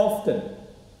scripture often.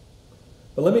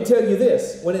 But let me tell you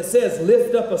this. When it says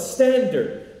lift up a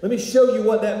standard, let me show you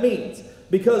what that means.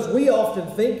 Because we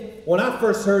often think, when I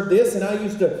first heard this, and I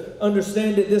used to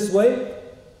understand it this way,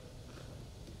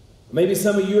 maybe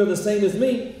some of you are the same as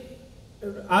me.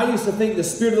 I used to think the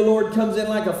Spirit of the Lord comes in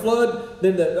like a flood,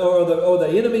 then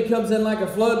the enemy comes in like a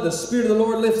flood. The Spirit of the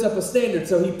Lord lifts up a standard,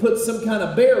 so he puts some kind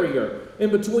of barrier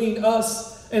in between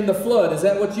us and the flood. Is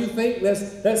that what you think?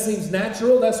 That seems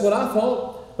natural. That's what I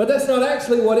thought. But that's not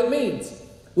actually what it means.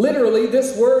 Literally,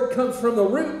 this word comes from the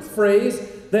root phrase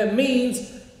that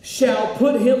means shall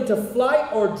put him to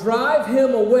flight or drive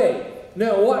him away.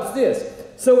 Now watch this.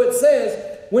 So it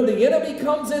says, when the enemy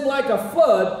comes in like a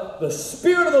flood, the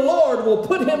Spirit of the Lord will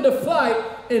put him to flight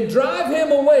and drive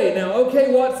him away. Now,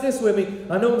 okay, watch this with me.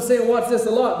 I know I'm saying watch this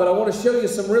a lot, but I want to show you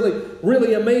some really,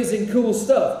 really amazing, cool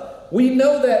stuff. We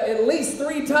know that at least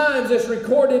 3 times it's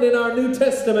recorded in our New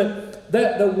Testament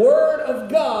that the Word of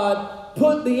God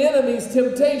put the enemy's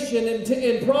temptation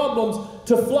and problems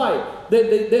to flight.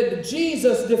 That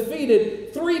Jesus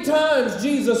defeated 3 times.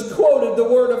 Jesus quoted the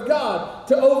Word of God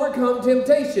to overcome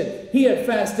temptation. He had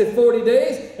fasted 40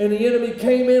 days and the enemy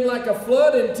came in like a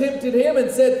flood and tempted him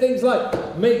and said things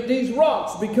like, make these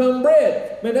rocks become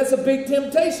bread. Man, that's a big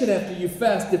temptation after you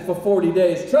fasted for 40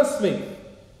 days. Trust me.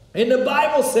 And the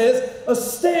Bible says a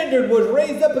standard was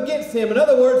raised up against him. In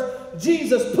other words,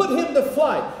 Jesus put him to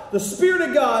flight. The Spirit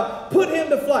of God put him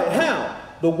to flight. How?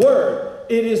 The Word.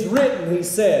 It is written, he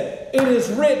said. It is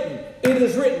written. It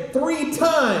is written. 3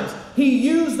 times he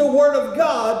used the Word of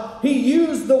God. He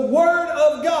used the Word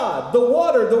of God, the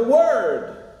water, the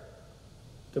Word,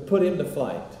 to put him to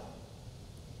flight.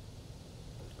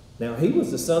 Now, he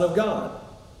was the Son of God.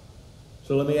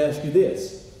 So let me ask you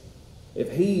this.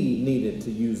 If he needed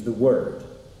to use the Word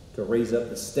to raise up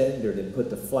the standard and put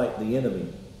to flight the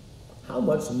enemy, how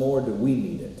much more do we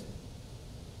need it?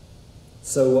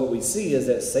 So what we see is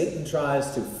that Satan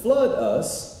tries to flood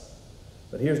us,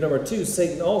 but here's number 2,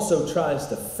 Satan also tries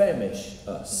to famish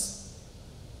us.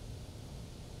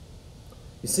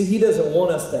 You see, he doesn't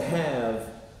want us to have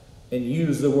and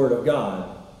use the Word of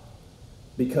God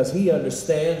because he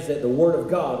understands that the Word of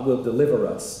God will deliver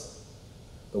us.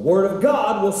 The Word of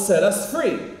God will set us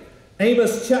free.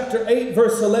 Amos chapter 8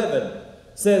 verse 11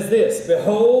 says this,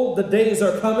 behold, the days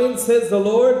are coming, says the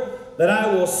Lord, that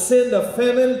I will send a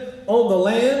famine on the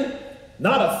land,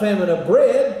 not a famine of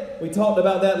bread. We talked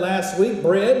about that last week,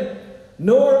 bread,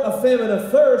 nor a famine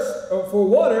of thirst for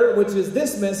water, which is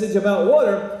this message about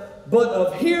water, but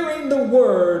of hearing the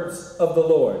words of the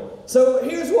Lord. So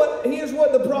here's what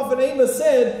the prophet Amos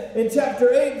said in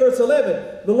chapter 8, verse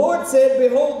 11. The Lord said,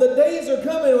 behold, the days are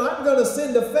coming when I'm going to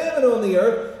send a famine on the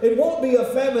earth. It won't be a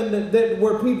famine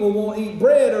where people won't eat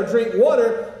bread or drink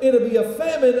water. It'll be a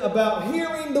famine about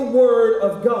hearing the word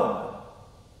of God.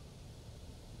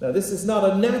 Now, this is not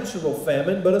a natural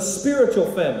famine, but a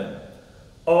spiritual famine.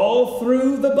 All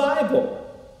through the Bible,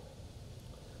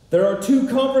 there are 2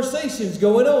 conversations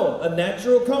going on, a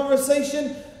natural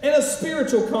conversation and a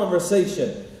spiritual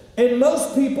conversation. And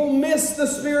most people miss the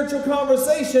spiritual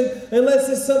conversation unless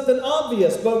it's something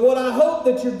obvious. But what I hope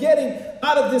that you're getting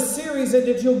out of this series and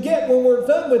that you'll get when we're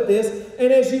done with this,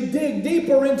 and as you dig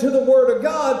deeper into the Word of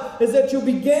God, is that you'll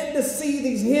begin to see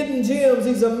these hidden gems,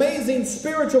 these amazing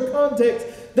spiritual contexts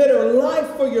that are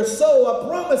life for your soul. I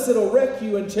promise it'll wreck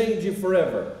you and change you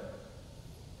forever.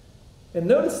 And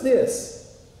notice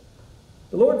this.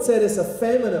 The Lord said it's a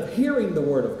famine of hearing the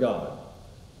Word of God,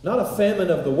 not a famine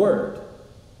of the Word.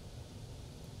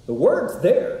 The Word's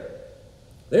there.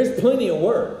 There's plenty of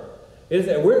Word.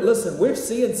 Listen, we're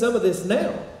seeing some of this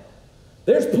now.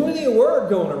 There's plenty of Word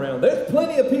going around. There's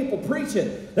plenty of people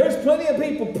preaching. There's plenty of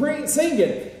people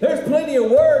singing. There's plenty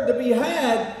of Word to be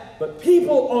had, but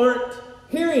people aren't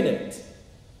hearing it.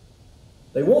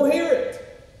 They won't hear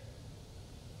it.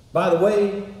 By the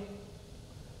way,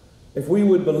 if we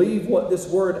would believe what this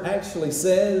Word actually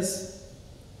says,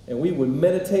 and we would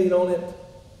meditate on it,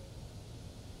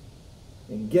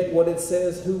 and get what it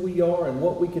says, who we are, and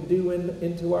what we could do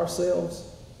into ourselves,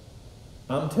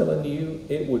 I'm telling you,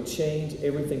 it would change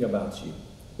everything about you.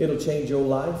 It'll change your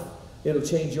life. It'll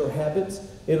change your habits.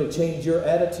 It'll change your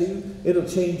attitude. It'll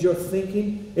change your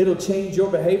thinking. It'll change your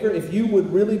behavior. If you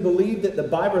would really believe that the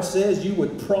Bible says you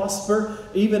would prosper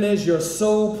even as your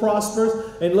soul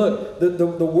prospers. And look, the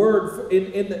word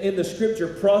in the scripture,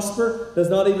 prosper, does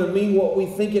not even mean what we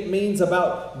think it means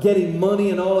about getting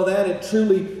money and all of that. It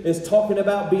truly is talking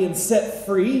about being set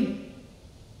free.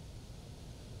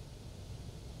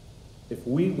 If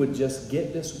we would just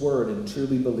get this word and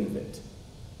truly believe it,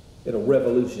 it'll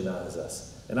revolutionize us.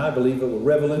 And I believe it will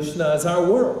revolutionize our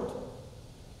world.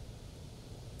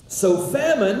 So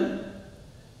famine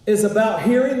is about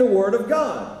hearing the Word of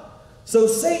God. So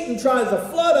Satan tries to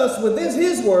flood us with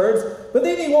his words, but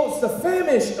then he wants to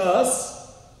famish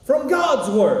us from God's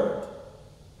Word.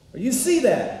 You see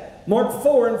that? Mark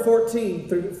 4:14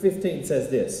 through 15 says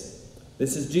this.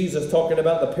 This is Jesus talking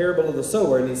about the parable of the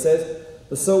sower, and he says,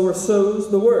 the sower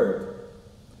sows the Word.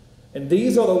 And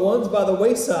these are the ones by the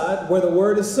wayside where the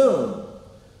Word is sown.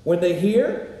 When they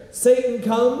hear, Satan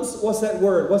comes. What's that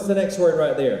word? What's the next word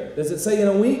right there? Does it say in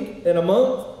a week, in a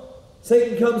month?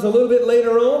 Satan comes a little bit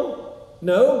later on?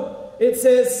 No. It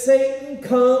says Satan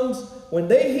comes, when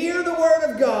they hear the Word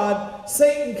of God,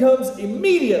 Satan comes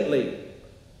immediately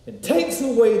and takes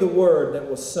away the word that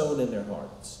was sown in their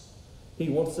hearts. He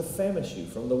wants to famish you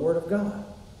from the word of God.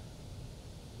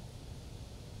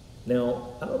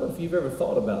 Now, I don't know if you've ever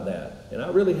thought about that, and I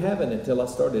really haven't until I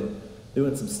started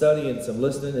doing some study and some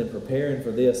listening and preparing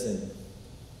for this, and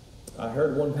I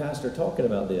heard one pastor talking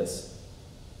about this,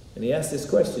 and he asked this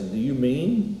question: do you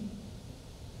mean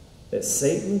that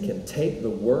Satan can take the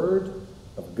word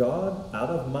of God out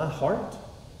of my heart?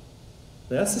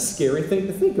 Now, that's a scary thing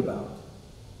to think about.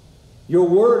 Your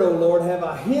word, O Lord, have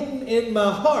I hidden in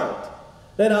my heart,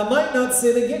 that I might not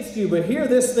sin against you. But here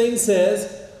this thing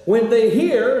says, when they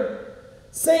hear,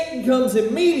 Satan comes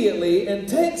immediately and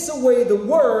takes away the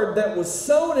word that was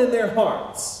sown in their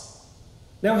hearts.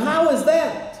 Now, how is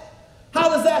that? How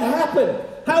does that happen?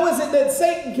 How is it that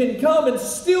Satan can come and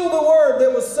steal the word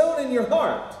that was sown in your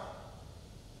heart?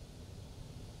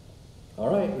 All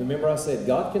right, remember I said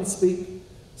God can speak,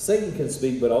 Satan can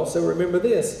speak, but also remember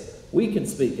this, we can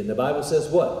speak. And the Bible says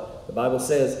what? The Bible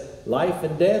says life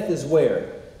and death is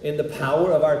where? In the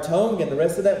power of our tongue. And the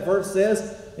rest of that verse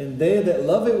says, and they that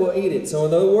love it will eat it. So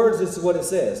in other words, this is what it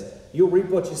says. You'll reap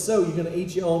what you sow. You're going to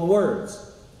eat your own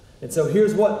words. And so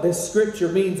here's what this scripture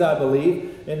means, I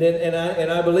believe. And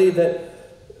I believe that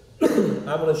I'm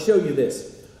going to show you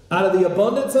this. Out of the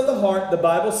abundance of the heart, the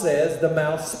Bible says, the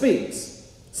mouth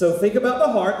speaks. So think about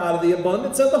the heart, out of the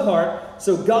abundance of the heart.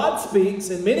 So God speaks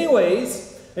in many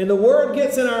ways, and the word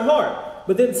gets in our heart.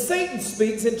 But then Satan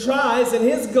speaks and tries, and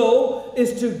his goal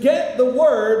is to get the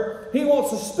word. He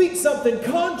wants to speak something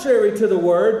contrary to the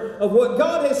word of what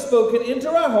God has spoken into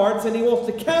our hearts, and he wants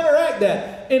to counteract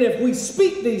that. And if we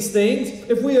speak these things,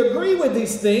 if we agree with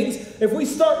these things, if we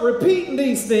start repeating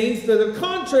these things that are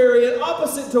contrary and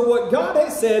opposite to what God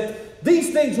has said,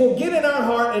 these things will get in our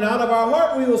heart, and out of our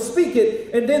heart we will speak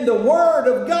it. And then the word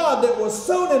of God that was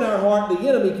sown in our heart, the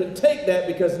enemy can take that,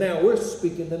 because now we're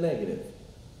speaking the negative.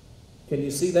 Can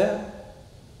you see that?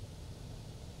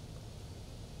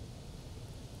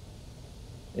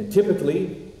 And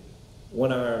typically,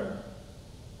 when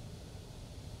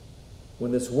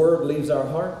this word leaves our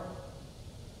heart,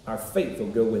 our faith will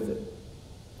go with it.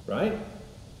 Right?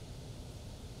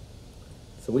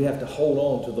 So we have to hold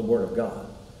on to the word of God.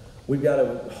 We've got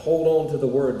to hold on to the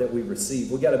word that we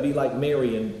receive. We've got to be like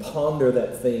Mary and ponder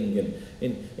that thing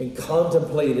and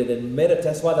contemplate it and meditate.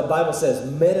 That's why the Bible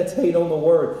says meditate on the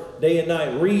word day and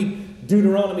night. Read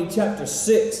Deuteronomy chapter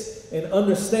 6 and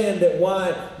understand that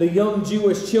why the young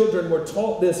Jewish children were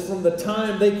taught this from the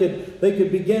time they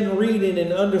could begin reading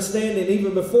and understanding,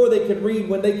 even before they could read,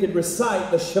 when they could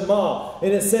recite the Shema.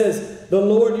 And it says, the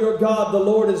Lord your God, the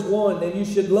Lord is one, and you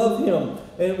should love him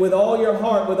and with all your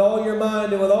heart, with all your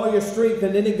mind, and with all your strength.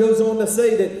 And then it goes on to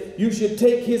say that you should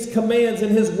take his commands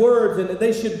and his words, and that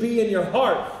they should be in your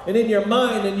heart and in your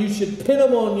mind, and you should pin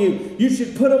them on you. You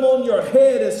should put them on your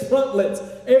head as frontlets.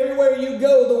 Everywhere you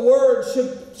go, the word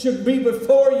should be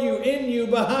before you, in you,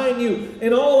 behind you,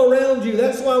 and all around you.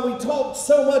 That's why we talk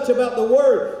so much about the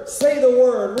word. Say the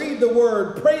word, read the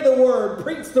word, pray the word,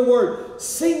 preach the word,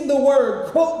 sing the word,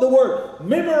 quote the word,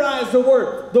 memorize the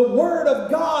word. The word of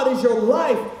God is your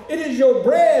life. It is your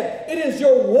bread. It is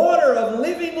your water of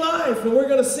living life. And we're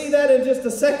going to see that in just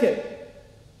a second.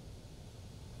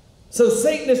 So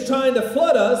Satan is trying to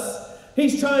flood us.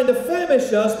 He's trying to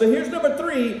famish us. But here's number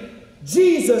 3.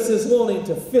 Jesus is wanting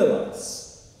to fill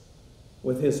us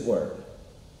with his word.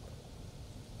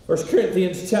 1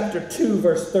 Corinthians chapter 2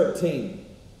 verse 13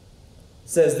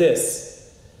 says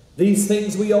this: these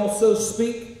things we also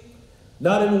speak,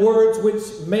 not in words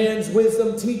which man's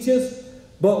wisdom teaches,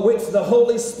 but which the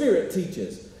Holy Spirit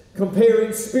teaches,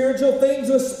 comparing spiritual things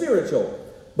with spiritual.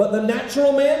 But the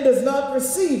natural man does not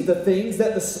receive the things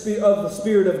that of the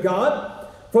Spirit of God,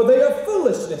 for they are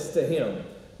foolishness to him,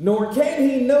 nor can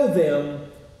he know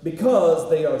them, because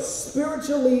they are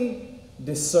spiritually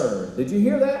discerned. Did you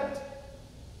hear that?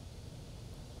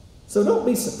 So don't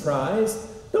be surprised.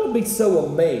 Don't be so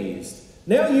amazed.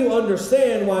 Now you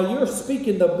understand why you're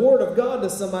speaking the word of God to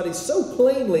somebody so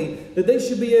plainly that they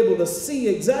should be able to see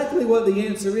exactly what the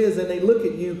answer is, and they look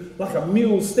at you like a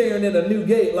mule staring at a new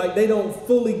gate, like they don't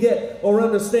fully get or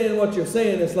understand what you're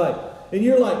saying. It's like, and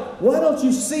you're like, why don't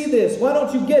you see this? Why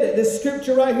don't you get it? This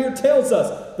scripture right here tells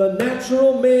us the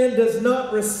natural man does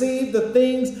not receive the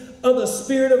things of the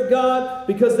Spirit of God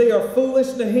because they are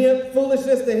foolishness to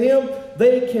him.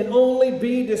 They can only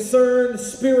be discerned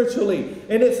spiritually.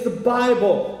 And it's the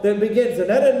Bible that begins. And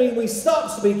that doesn't mean we stop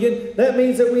speaking. That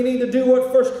means that we need to do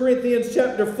what 1 Corinthians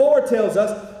chapter 4 tells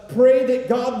us. Pray that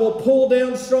God will pull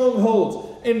down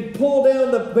strongholds. and pull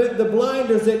down the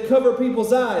blinders that cover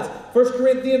people's eyes. 1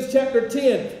 Corinthians chapter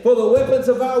 10, for the weapons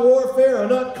of our warfare are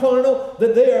not carnal,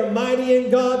 that they are mighty in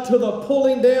God to the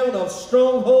pulling down of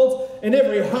strongholds and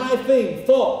every high thing,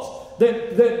 thoughts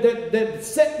that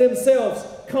set themselves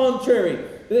contrary,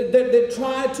 that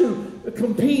try to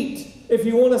compete, if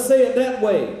you want to say it that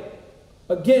way,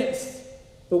 against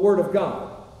the Word of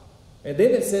God. And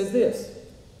then it says this,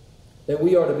 that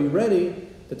we are to be ready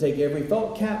to take every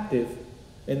thought captive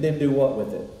and then do what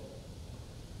with it?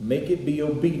 Make it be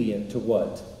obedient to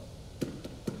what?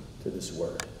 To this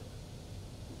Word.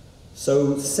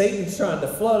 So Satan's trying to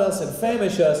flood us and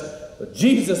famish us, but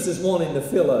Jesus is wanting to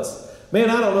fill us. Man,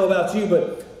 I don't know about you,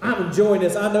 but I'm enjoying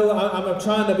this. I know I'm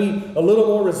trying to be a little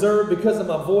more reserved because of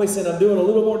my voice, and I'm doing a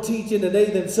little more teaching today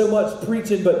than so much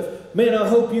preaching, but man, I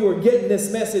hope you are getting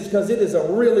this message, because it is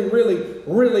a really, really,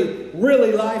 really,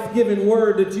 really life-giving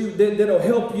word that'll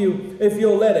help you if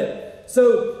you'll let it.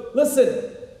 So,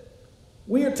 listen,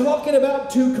 we are talking about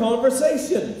two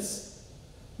conversations.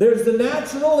 There's the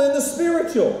natural and the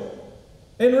spiritual.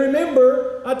 And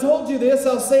remember, I told you this,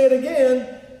 I'll say it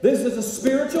again, this is a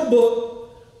spiritual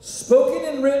book, spoken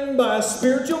and written by a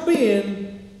spiritual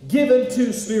being, given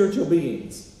to spiritual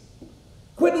beings.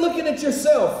 Quit looking at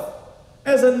yourself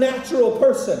as a natural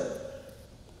person.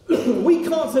 We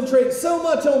concentrate so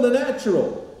much on the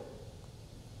natural.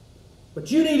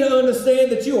 But you need to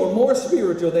understand that you are more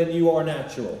spiritual than you are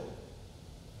natural.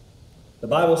 The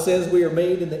Bible says we are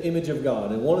made in the image of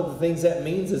God. And one of the things that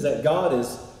means is that God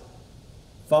is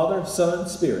Father, Son,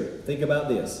 Spirit. Think about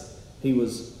this. He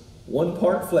was one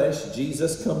part flesh.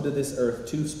 Jesus come to this earth,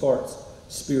 two parts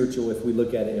spiritual, if we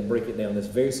look at it and break it down. It's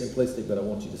very simplistic, but I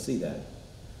want you to see that.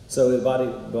 So the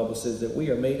Bible says that we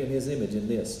are made in His image in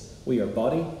this. We are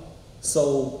body,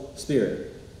 soul,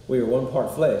 spirit. We are one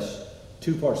part flesh,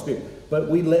 two part spirit. But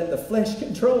we let the flesh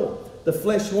control. The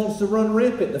flesh wants to run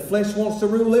rampant. The flesh wants to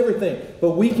rule everything.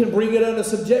 But we can bring it under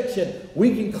subjection.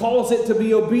 We can cause it to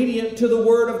be obedient to the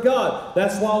Word of God.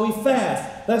 That's why we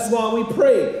fast. That's why we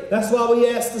pray. That's why we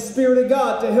ask the Spirit of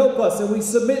God to help us. And we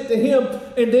submit to Him.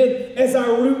 And then as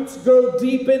our roots go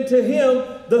deep into Him,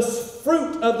 the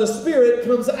fruit of the Spirit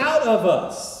comes out of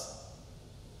us.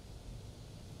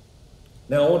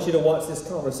 Now I want you to watch this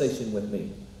conversation with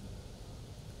me.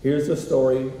 Here's the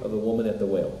story of the woman at the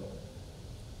well.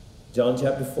 John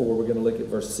chapter 4, we're going to look at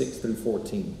verse 6 through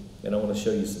 14. And I want to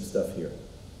show you some stuff here.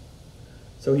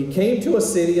 So he came to a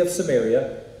city of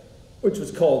Samaria, which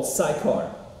was called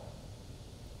Sychar,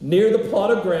 near the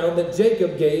plot of ground that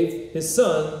Jacob gave his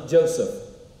son Joseph.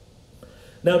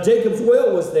 Now Jacob's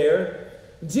well was there.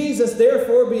 Jesus,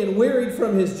 therefore, being wearied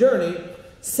from his journey,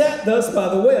 sat thus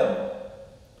by the well.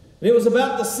 And it was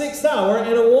about the 6th hour,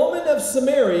 and a woman of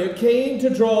Samaria came to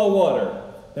draw water.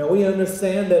 Now we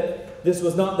understand that this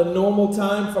was not the normal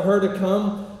time for her to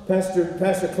come.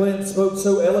 Pastor Clint spoke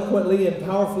so eloquently and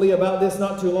powerfully about this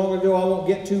not too long ago. I won't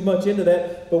get too much into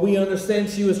that, but we understand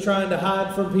she was trying to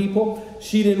hide from people.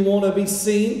 She didn't want to be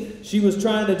seen. She was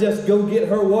trying to just go get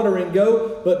her water and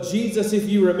go. But Jesus, if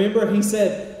you remember, He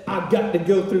said, I've got to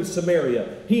go through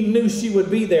Samaria. He knew she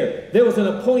would be there. There was an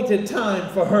appointed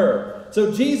time for her.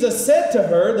 So Jesus said to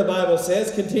her, the Bible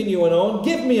says, continuing on,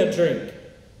 give me a drink.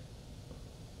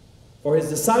 For his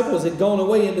disciples had gone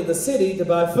away into the city to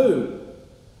buy food.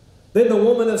 Then the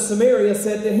woman of Samaria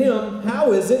said to him,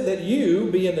 how is it that you,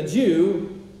 being a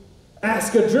Jew,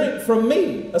 ask a drink from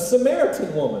me, a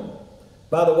Samaritan woman?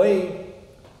 By the way,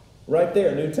 right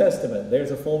there, New Testament,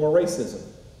 there's a form of racism.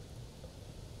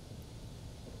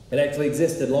 It actually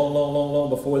existed long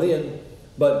before then.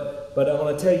 But I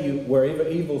want to tell you, wherever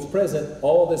evil's present,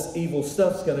 all this evil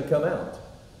stuff's going to come out.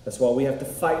 That's why we have to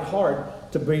fight hard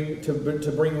to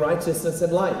bring righteousness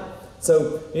and light.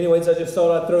 So, anyways, I just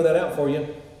thought I'd throw that out for you.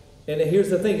 And here's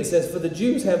the thing. It says, for the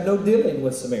Jews have no dealing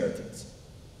with Samaritans.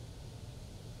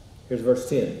 Here's verse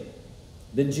 10.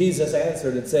 Then Jesus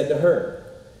answered and said to her,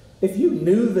 if you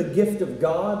knew the gift of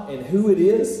God and who it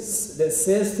is that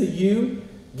says to you,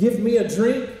 give me a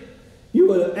drink, you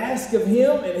would have asked of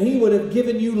Him and He would have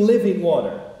given you living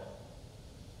water.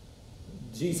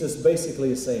 Jesus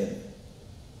basically is saying,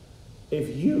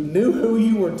 if you knew who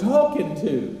you were talking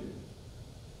to,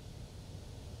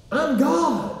 I'm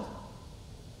God.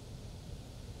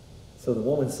 So the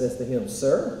woman says to him,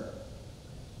 sir,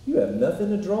 you have nothing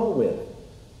to draw with,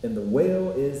 and the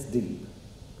well is deep.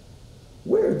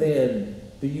 Where then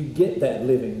do you get that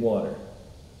living water?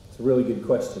 It's a really good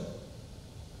question.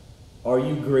 Are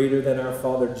you greater than our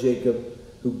father Jacob,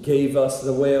 who gave us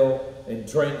the well and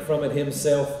drank from it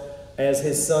himself, as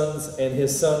his sons and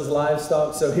his sons'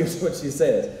 livestock? So here's what she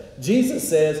says. Jesus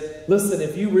says, said, listen,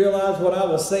 if you realize what I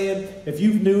was saying, if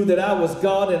you knew that I was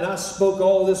God and I spoke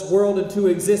all this world into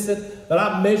existence, that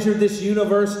I measured this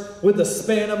universe with the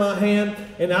span of my hand,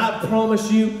 and I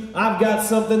promise you, I've got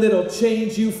something that'll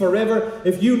change you forever.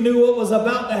 If you knew what was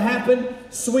about to happen,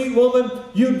 sweet woman,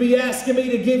 you'd be asking me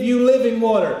to give you living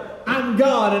water. I'm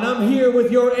God, and I'm here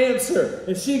with your answer.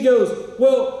 And she goes,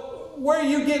 well, where are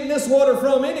you getting this water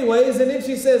from anyways? And then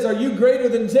she says, are you greater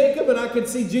than Jacob? And I could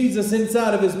see Jesus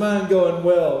inside of his mind going,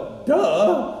 well,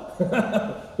 duh.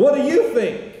 What do you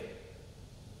think?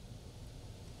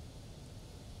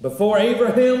 Before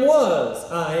Abraham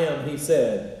was, I am, he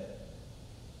said.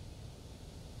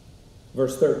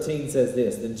 Verse 13 says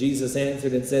this, then Jesus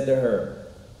answered and said to her,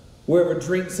 whoever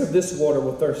drinks of this water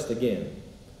will thirst again.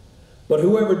 But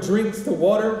whoever drinks the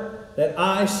water that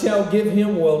I shall give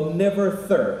him will never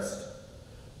thirst.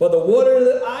 But the water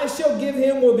that I shall give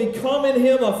him will become in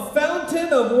him a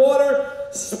fountain of water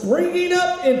springing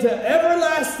up into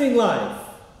everlasting life.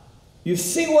 You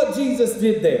see what Jesus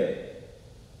did there?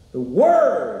 The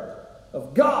Word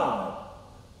of God,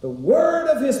 the Word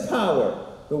of His power,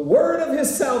 the Word of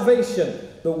His salvation,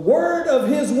 the Word of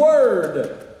His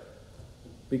Word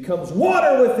becomes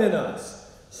water within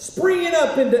us, springing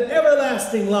up into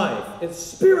everlasting life. It's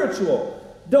spiritual.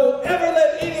 Don't ever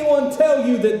let anyone tell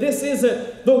you that this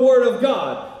isn't the Word of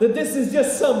God, that this is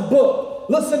just some book.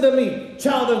 Listen to me,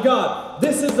 child of God.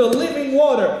 This is the living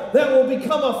water that will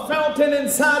become a fountain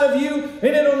inside of you,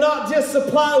 and it'll not just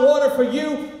supply water for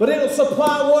you, but it'll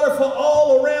supply water for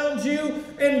all around you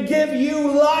and give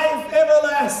you life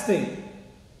everlasting.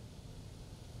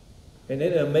 And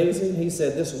isn't it amazing? He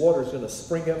said this water is going to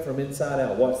spring up from inside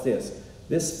out. Watch this.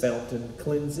 This fountain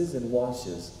cleanses and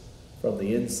washes from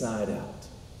the inside out.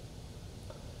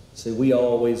 See, we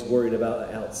always worried about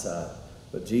the outside,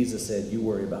 but Jesus said, you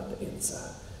worry about the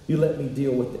inside. You let me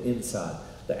deal with the inside.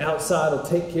 The outside will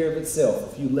take care of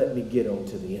itself if you let me get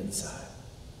onto the inside.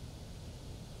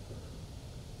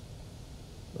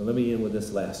 Well, let me end with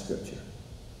this last scripture.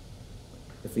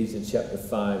 Ephesians chapter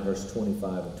 5, verse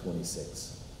 25 and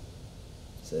 26.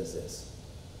 It says this.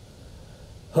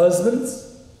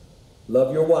 Husbands,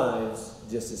 love your wives,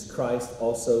 just as Christ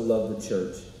also loved the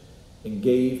church and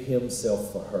gave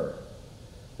himself for her,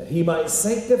 that he might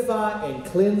sanctify and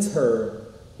cleanse her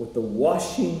with the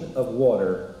washing of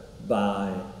water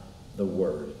by the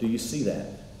word. Do you see that?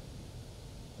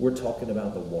 We're talking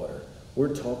about the water.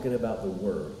 We're talking about the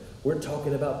word. We're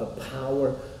talking about the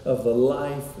power of the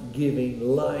life-giving,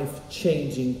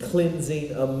 life-changing,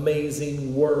 cleansing,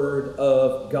 amazing word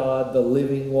of God, the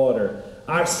living water.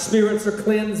 Our spirits are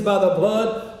cleansed by the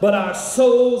blood, but our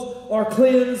souls are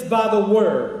cleansed by the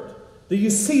word. Do you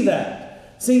see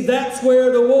that? See, that's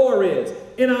where the war is.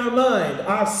 In our mind,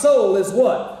 our soul is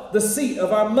what? The seat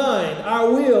of our mind,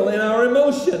 our will, and our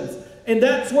emotions. And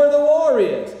that's where the war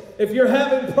is. If you're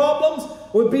having problems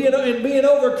with being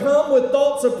overcome with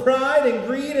thoughts of pride and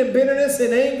greed and bitterness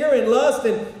and anger and lust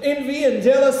and envy and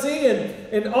jealousy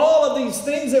and all of these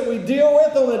things that we deal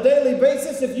with on a daily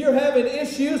basis, if you're having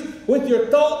issues with your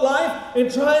thought life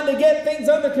and trying to get things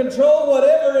under control,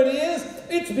 whatever it is,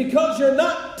 it's because you're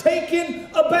not taking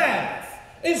a bath.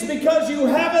 It's because you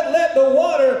haven't let the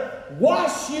water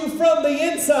wash you from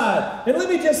the inside. And let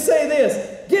me just say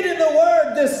this. Get in the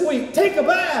Word this week. Take a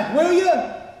bath, will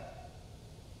you?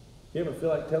 You ever feel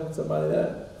like telling somebody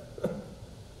that?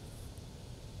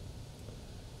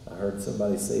 I heard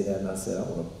somebody say that and I said, I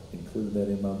want to include that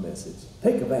in my message.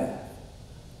 Take a bath.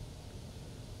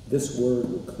 This word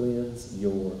will cleanse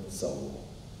your soul.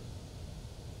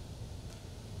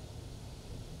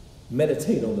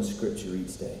 Meditate on the scripture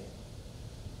each day.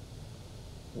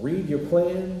 Read your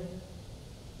plan.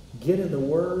 Get in the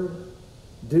word.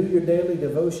 Do your daily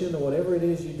devotion or whatever it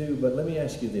is you do. But let me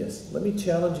ask you this. Let me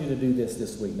challenge you to do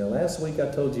this week. Now, last week I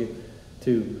told you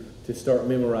to start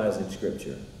memorizing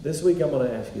scripture. This week I'm going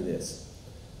to ask you this.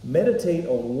 Meditate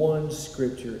on one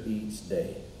scripture each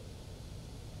day.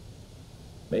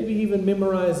 Maybe even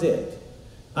memorize it.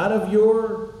 Out of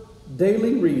your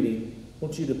daily reading, I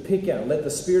want you to pick out, let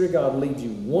the Spirit of God lead you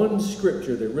one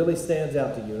scripture that really stands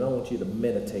out to you, and I want you to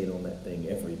meditate on that thing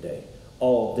every day,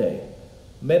 all day.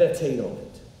 Meditate on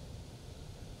it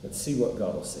and see what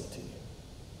God will say to you.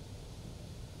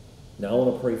 Now I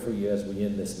want to pray for you as we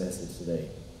end this message today.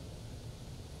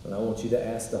 And I want you to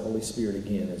ask the Holy Spirit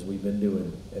again, as we've been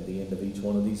doing at the end of each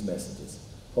one of these messages.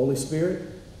 Holy Spirit,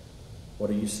 what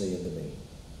are you saying to me?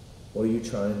 What are you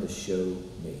trying to show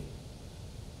me?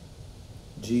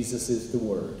 Jesus is the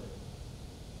Word.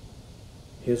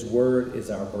 His Word is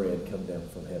our bread come down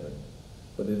from heaven,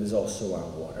 but it is also our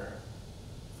water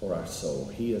for our soul.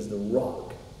 He is the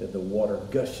rock that the water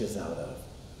gushes out of.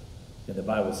 And the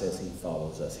Bible says he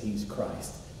follows us. He's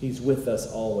Christ. He's with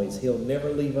us always. He'll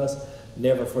never leave us,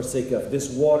 never forsake us. This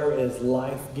water is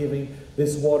life-giving.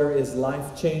 This water is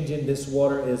life-changing. This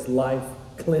water is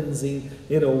life-cleansing.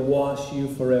 It'll wash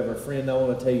you forever. Friend, I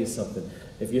want to tell you something.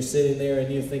 If you're sitting there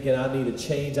and you're thinking, I need to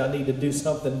change, I need to do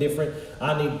something different,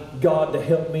 I need God to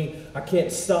help me, I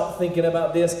can't stop thinking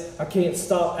about this, I can't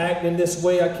stop acting this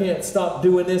way, I can't stop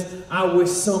doing this, I wish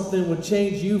something would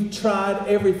change. You've tried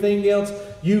everything else.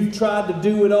 You've tried to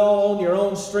do it all on your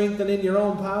own strength and in your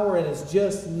own power, and it's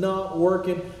just not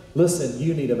working. Listen,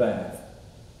 you need a bath.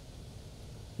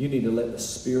 You need to let the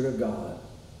Spirit of God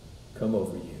come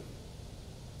over you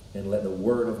and let the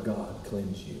Word of God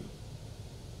cleanse you.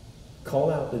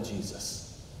 Call out to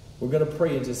Jesus. We're going to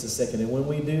pray in just a second, and when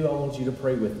we do, I want you to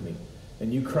pray with me.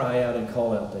 And you cry out and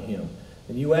call out to Him.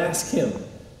 And you ask Him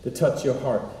to touch your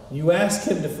heart. You ask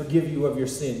Him to forgive you of your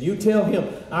sin. You tell Him,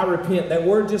 I repent. That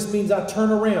word just means I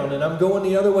turn around and I'm going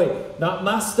the other way. Not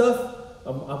my stuff.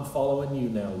 I'm following you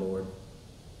now, Lord.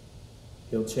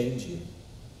 He'll change you.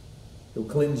 He'll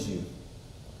cleanse you.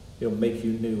 He'll make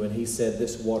you new. And He said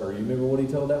this water, you remember what He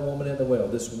told that woman at the well?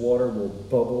 This water will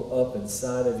bubble up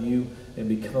inside of you and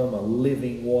become a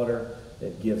living water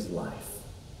that gives life.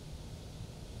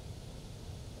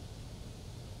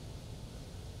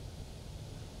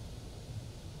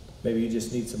 Maybe you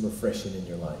just need some refreshing in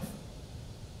your life.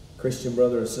 Christian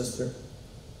brother or sister,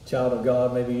 child of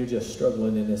God, maybe you're just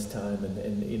struggling in this time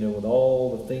and you know, with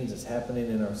all the things that's happening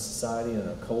in our society and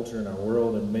our culture and our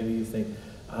world, and maybe you think,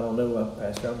 I don't know,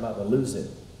 Pastor, I'm about to lose it.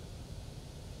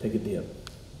 Take a dip.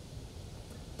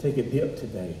 Take a dip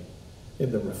today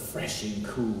in the refreshing,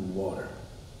 cool water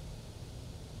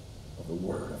of the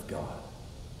Word of God.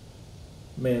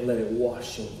 Man, let it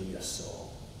wash over your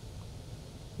soul.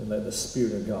 And let the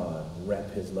Spirit of God wrap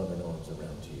His loving arms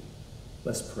around you.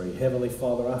 Let's pray. Heavenly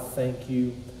Father, I thank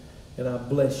you and I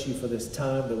bless you for this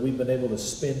time that we've been able to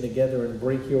spend together and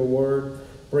break your word,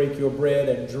 break your bread,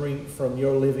 and drink from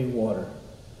your living water.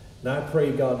 And I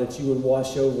pray, God, that you would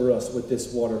wash over us with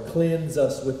this water. Cleanse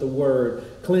us with the word.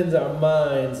 Cleanse our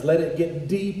minds. Let it get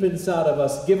deep inside of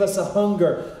us. Give us a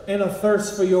hunger and a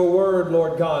thirst for your word,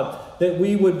 Lord God, that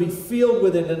we would be filled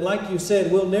with it. And like you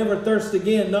said, we'll never thirst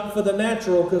again, not for the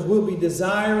natural, because we'll be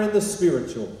desiring the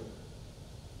spiritual.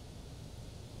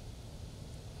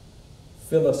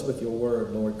 Fill us with your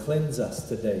word, Lord. Cleanse us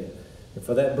today. And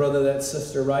for that brother, that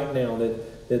sister right now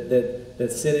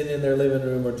that's sitting in their living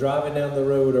room or driving down the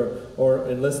road or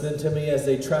listening to me as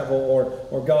they travel,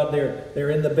 or God, they're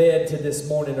in the bed to this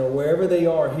morning, or wherever they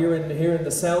are, hearing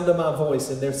the sound of my voice,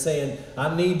 and they're saying,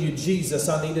 I need you, Jesus.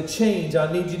 I need a change. I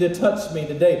need you to touch me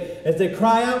today. As they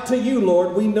cry out to you,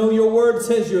 Lord, we know your word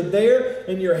says you're there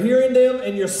and you're hearing them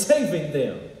and you're saving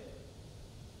them.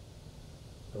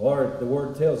 The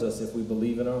word tells us if we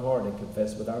believe in our heart and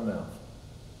confess with our mouth.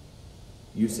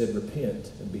 You said repent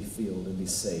and be filled and be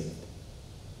saved.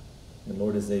 And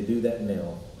Lord, as they do that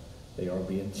now, they are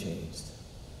being changed.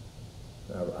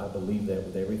 I believe that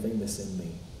with everything that's in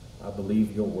me. I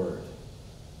believe your word,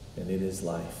 and it is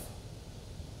life.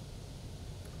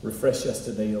 Refresh us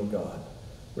today, O God.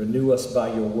 Renew us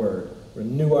by your word.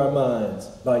 Renew our minds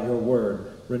by your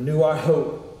word. Renew our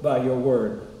hope by your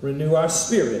word. Renew our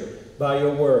spirit by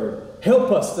your word.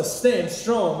 Help us to stand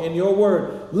strong in your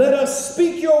word. Let us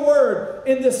speak your word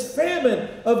in this famine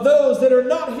of those that are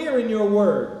not hearing your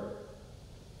word.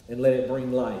 And let it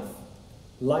bring life,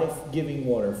 life-giving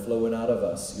water flowing out of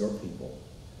us, your people,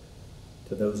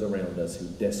 to those around us who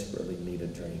desperately need a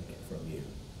drink from you.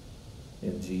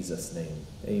 In Jesus' name,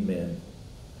 amen.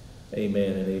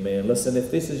 Amen and amen. Listen,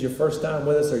 if this is your first time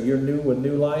with us, or you're new with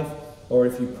New Life, or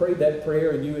if you prayed that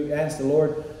prayer and you asked the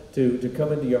Lord to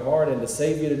come into your heart and to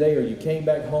save you today, or you came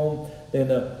back home, then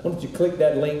why don't you click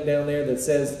that link down there that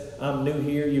says I'm new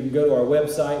here. You can go to our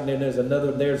website, and then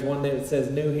there's one that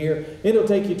says new here. It'll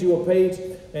take you to a page,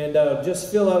 and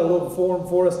just fill out a little form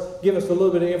for us. Give us a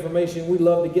little bit of information. We'd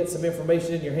love to get some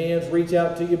information in your hands, reach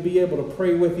out to you, be able to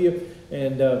pray with you,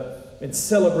 and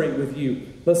celebrate with you.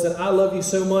 Listen, I love you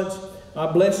so much. I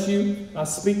bless you. I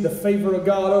speak the favor of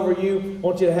God over you. I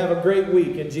want you to have a great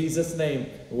week in Jesus' name.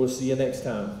 And we'll see you next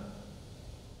time.